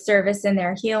I be of service in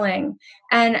their healing?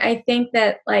 And I think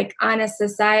that, like, on a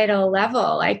societal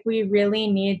level, like, we really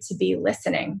need to be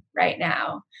listening right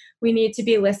now. We need to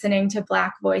be listening to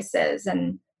Black voices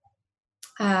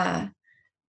uh,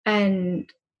 and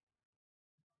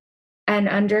and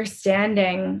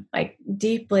understanding, like,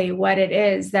 deeply what it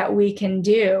is that we can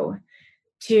do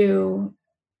to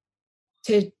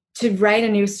to write a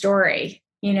new story,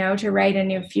 to write a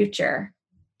new future.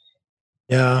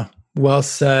 Yeah, well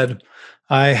said.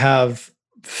 I have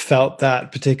felt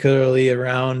that particularly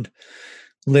around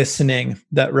listening,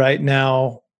 that right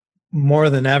now more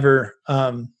than ever.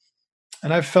 And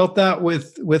I've felt that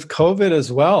with COVID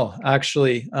as well,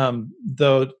 actually,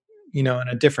 though, in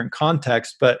a different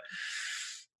context, but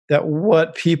that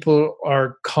what people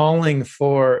are calling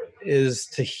for is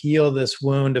to heal this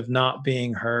wound of not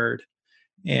being heard.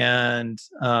 And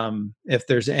if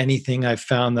there's anything I've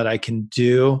found that I can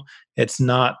do, it's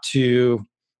not to,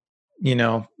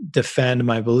 defend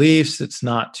my beliefs. It's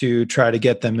not to try to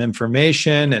get them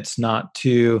information. It's not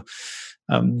to,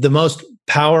 the most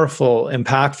powerful,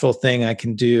 impactful thing I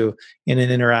can do in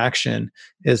an interaction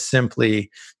is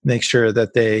simply make sure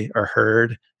that they are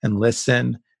heard and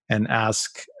listen and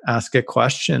ask a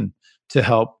question to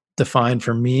help define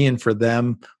for me and for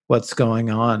them what's going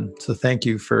on. So thank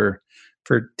you for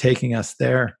taking us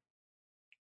there.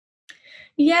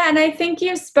 Yeah, and I think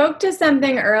you spoke to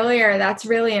something earlier that's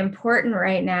really important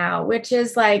right now, which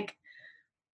is like,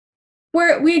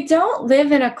 we don't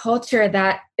live in a culture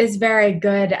that is very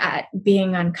good at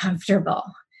being uncomfortable.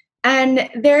 And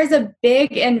there's a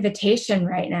big invitation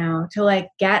right now to, like,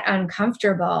 get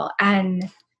uncomfortable and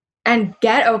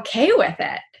get okay with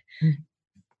it. Mm.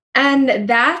 And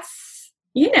that's,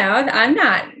 I'm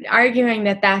not arguing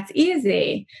that that's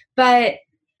easy, but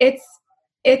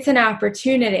it's an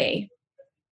opportunity.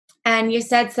 And you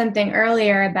said something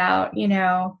earlier about,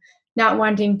 not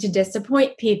wanting to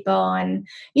disappoint people and,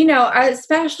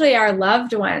 especially our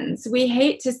loved ones. We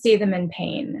hate to see them in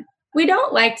pain. We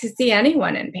don't like to see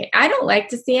anyone in pain. I don't like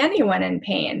to see anyone in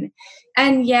pain.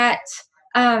 And yet,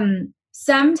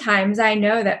 sometimes I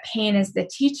know that pain is the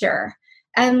teacher.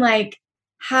 And, like,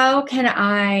 how can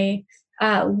I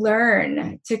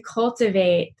learn to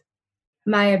cultivate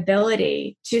my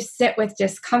ability to sit with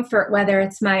discomfort, whether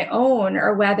it's my own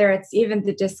or whether it's even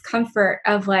the discomfort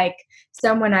of, like,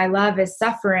 someone I love is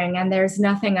suffering and there's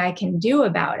nothing I can do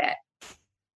about it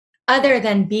other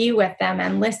than be with them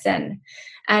and listen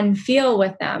and feel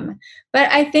with them.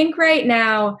 But I think right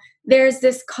now there's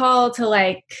this call to,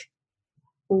 like,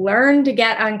 learn to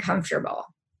get uncomfortable.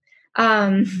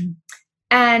 And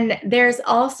there's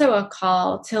also a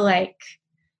call to, like,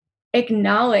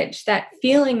 acknowledge that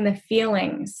feeling the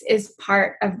feelings is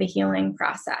part of the healing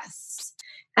process.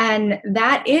 And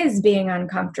that is being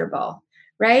uncomfortable,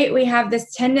 right? We have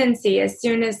this tendency, as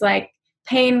soon as, like,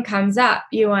 pain comes up,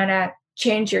 you want to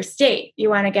change your state. You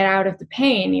want to get out of the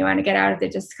pain. You want to get out of the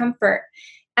discomfort.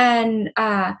 And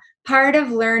part of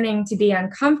learning to be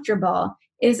uncomfortable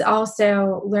is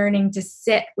also learning to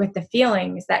sit with the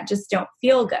feelings that just don't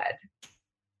feel good,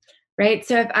 right?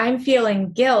 So if I'm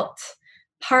feeling guilt,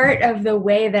 part of the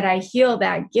way that I heal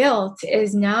that guilt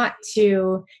is not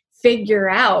to figure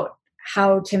out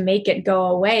how to make it go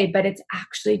away, but it's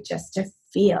actually just to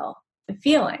feel the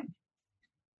feeling.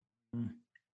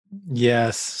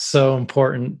 Yes, so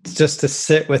important just to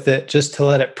sit with it, just to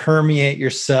let it permeate your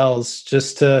cells,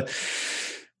 just to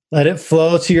let it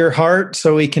flow to your heart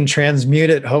so we can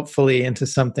transmute it hopefully into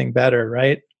something better,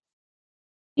 right?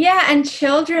 Yeah, and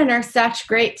children are such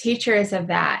great teachers of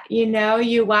that.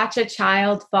 You watch a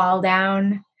child fall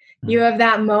down, you have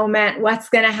that moment. What's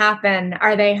going to happen?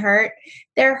 Are they hurt?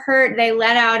 They're hurt. They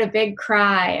let out a big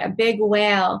cry, a big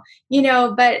wail,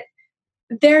 but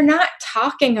they're not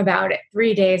talking about it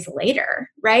 3 days later,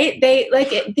 right? They,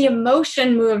 like, the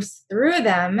emotion moves through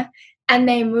them and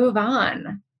they move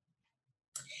on.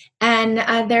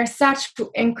 And they're such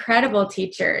incredible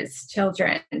teachers,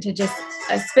 children, to just,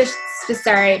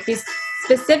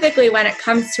 specifically when it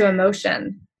comes to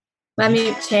emotion. Let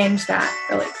me change that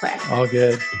really quick. All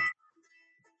good.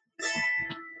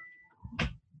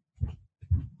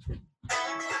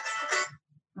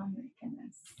 Oh my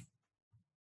goodness.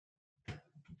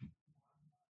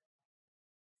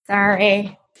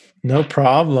 Sorry. No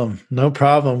problem. No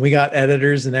problem. We got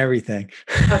editors and everything.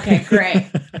 Okay, great.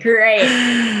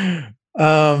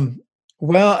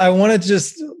 Well, I want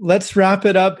to let's wrap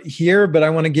it up here, but I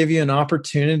want to give you an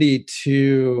opportunity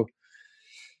to,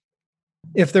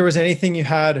 if there was anything you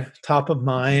had top of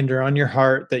mind or on your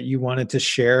heart that you wanted to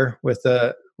share with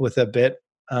a bit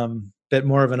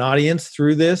more of an audience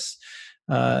through this,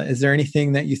 Is there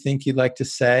anything that you think you'd like to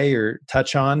say or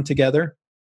touch on together?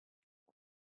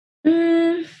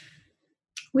 Mm,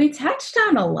 we touched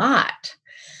on a lot.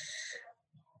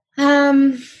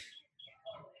 Um,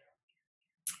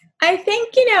 I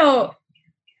think,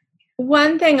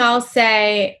 one thing I'll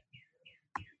say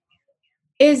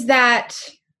is that,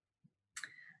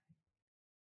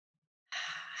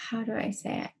 how do I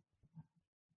say it?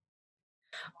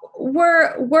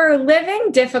 We're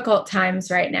living difficult times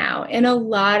right now in a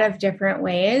lot of different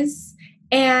ways.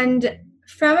 And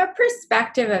from a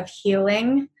perspective of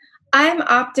healing, I'm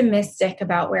optimistic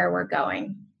about where we're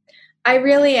going. I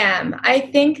really am. I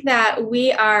think that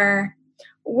we're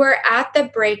at the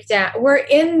breakdown. We're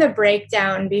in the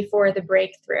breakdown before the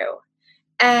breakthrough.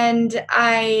 And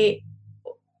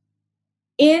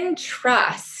in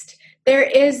trust, there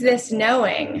is this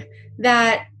knowing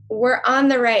that we're on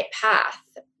the right path.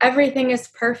 Everything is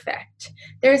perfect.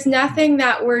 There's nothing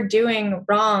that we're doing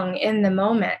wrong in the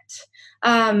moment.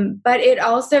 But it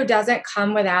also doesn't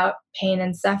come without pain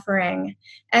and suffering.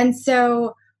 And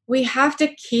so we have to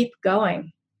keep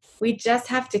going. We just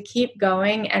have to keep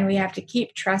going, and we have to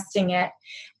keep trusting it.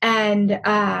 And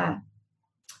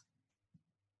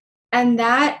and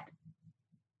that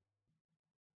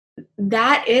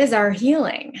is our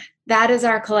healing. That is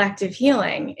our collective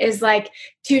healing, is like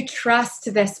to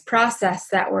trust this process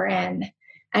that we're in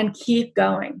and keep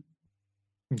going.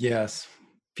 Yes.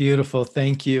 Beautiful.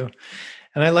 Thank you.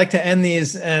 And I'd like to end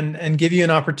these and give you an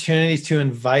opportunity to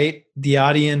invite the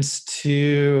audience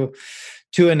to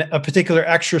a particular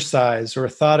exercise or a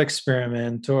thought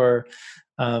experiment or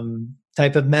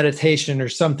type of meditation or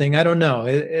something. I don't know.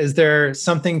 Is there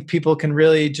something people can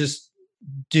really just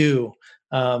do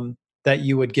that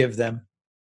you would give them?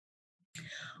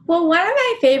 Well, one of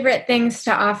my favorite things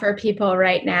to offer people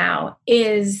right now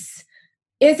is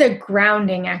a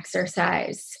grounding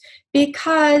exercise,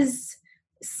 because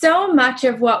so much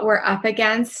of what we're up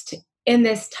against in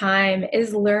this time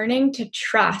is learning to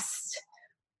trust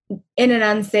in an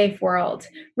unsafe world,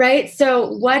 right? So,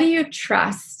 what do you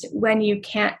trust when you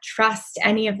can't trust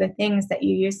any of the things that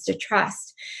you used to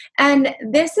trust? And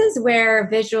this is where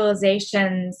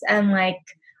visualizations and like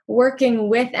working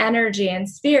with energy and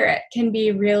spirit can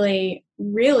be really,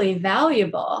 really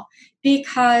valuable,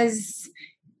 because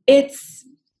it's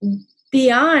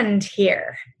beyond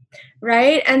here.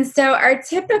 Right. And so our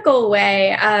typical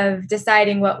way of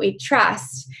deciding what we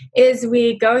trust is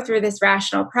we go through this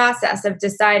rational process of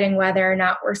deciding whether or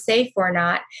not we're safe or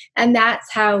not. And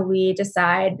that's how we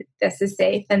decide this is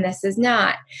safe and this is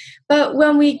not. But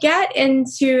when we get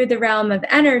into the realm of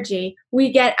energy,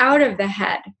 we get out of the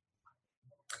head.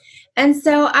 And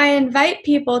so I invite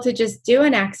people to just do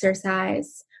an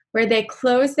exercise where they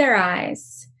close their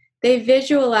eyes, they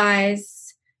visualize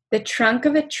the trunk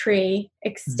of a tree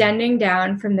extending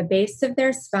down from the base of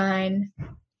their spine.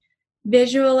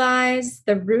 Visualize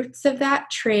the roots of that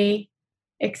tree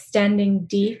extending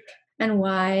deep and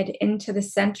wide into the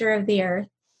center of the earth.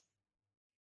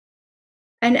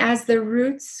 And as the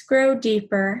roots grow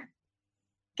deeper,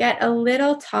 get a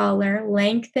little taller,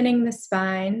 lengthening the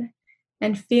spine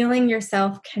and feeling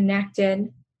yourself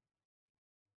connected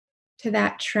to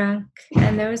that trunk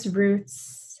and those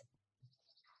roots.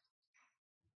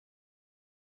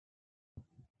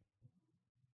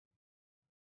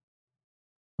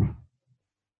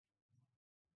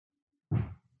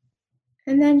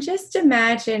 And then just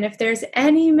imagine if there's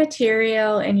any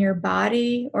material in your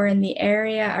body or in the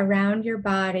area around your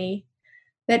body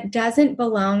that doesn't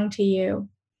belong to you,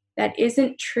 that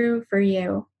isn't true for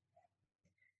you.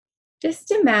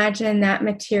 Just imagine that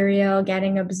material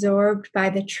getting absorbed by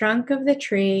the trunk of the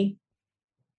tree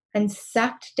and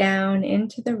sucked down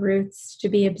into the roots to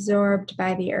be absorbed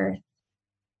by the earth.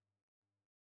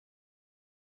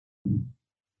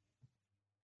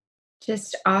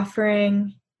 Just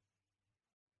offering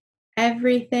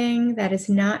everything that is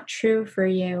not true for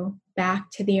you back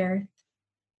to the earth.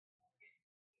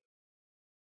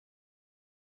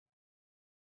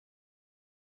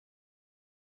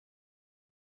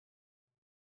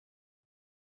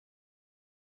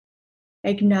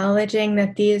 Acknowledging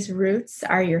that these roots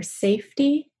are your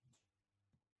safety,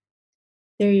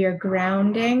 they're your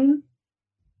grounding,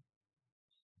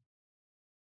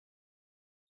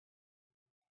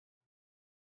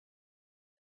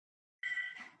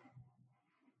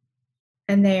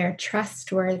 and they are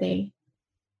trustworthy.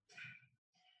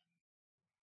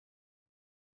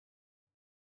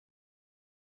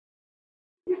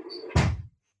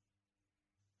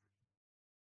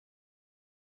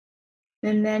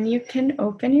 And then you can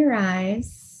open your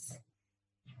eyes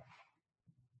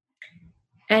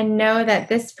and know that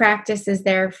this practice is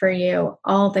there for you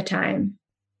all the time.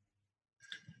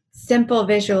 Simple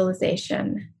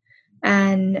visualization.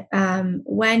 And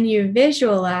when you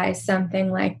visualize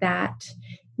something like that,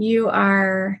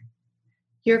 you're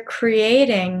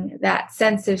creating that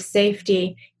sense of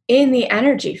safety in the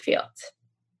energy field.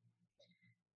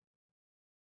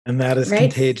 And that is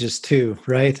contagious too,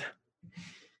 right?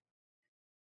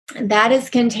 That is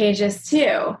contagious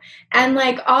too. And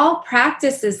like all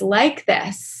practices like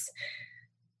this,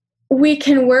 we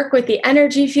can work with the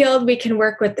energy field, we can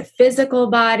work with the physical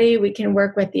body, we can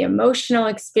work with the emotional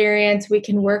experience, we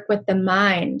can work with the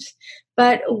mind.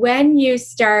 But when you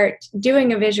start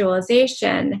doing a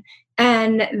visualization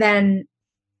and then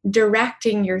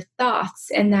directing your thoughts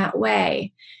in that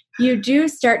way, you do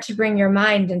start to bring your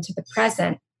mind into the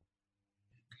present.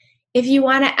 If you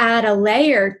want to add a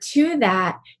layer to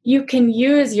that, you can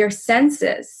use your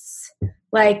senses.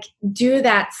 Like do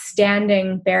that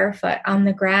standing barefoot on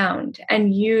the ground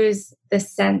and use the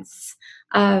sense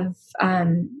of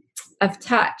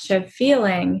touch, of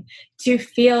feeling, to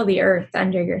feel the earth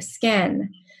under your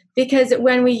skin. Because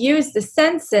when we use the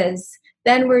senses,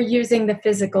 then we're using the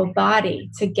physical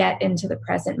body to get into the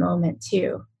present moment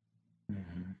too.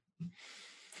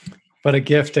 What a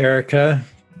gift, Erica.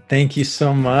 Thank you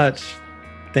so much.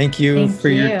 Thank you for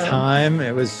your time.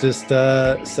 It was just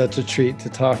such a treat to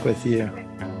talk with you.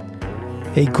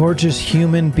 A gorgeous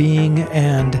human being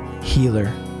and healer.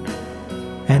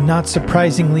 And not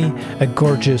surprisingly, a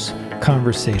gorgeous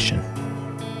conversation.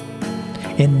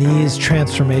 In these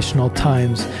transformational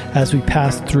times, as we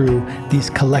pass through these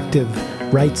collective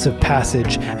rites of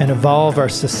passage and evolve our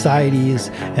societies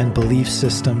and belief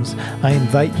systems, I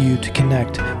invite you to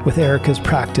connect with Erica's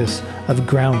practice of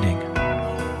grounding.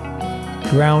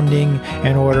 Grounding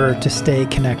in order to stay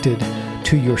connected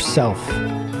to yourself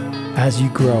as you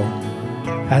grow,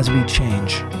 as we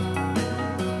change.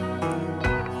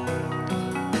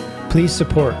 Please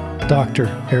support Dr.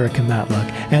 Erica Matluck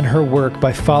and her work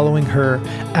by following her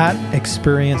at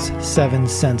Experience 7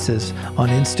 Senses on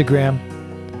Instagram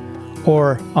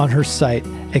or on her site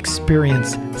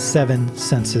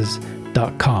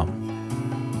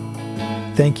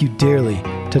experience7senses.com. Thank you dearly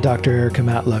to Dr. Erica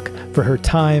Matluck for her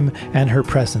time and her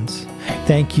presence.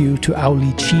 Thank you to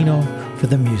Auli Chino for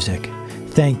the music.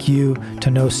 Thank you to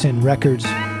No Sin Records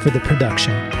for the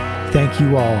production. Thank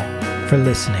you all for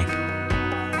listening.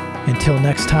 Until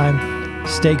next time,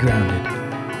 stay grounded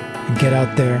and get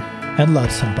out there and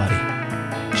love somebody.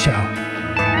 Ciao.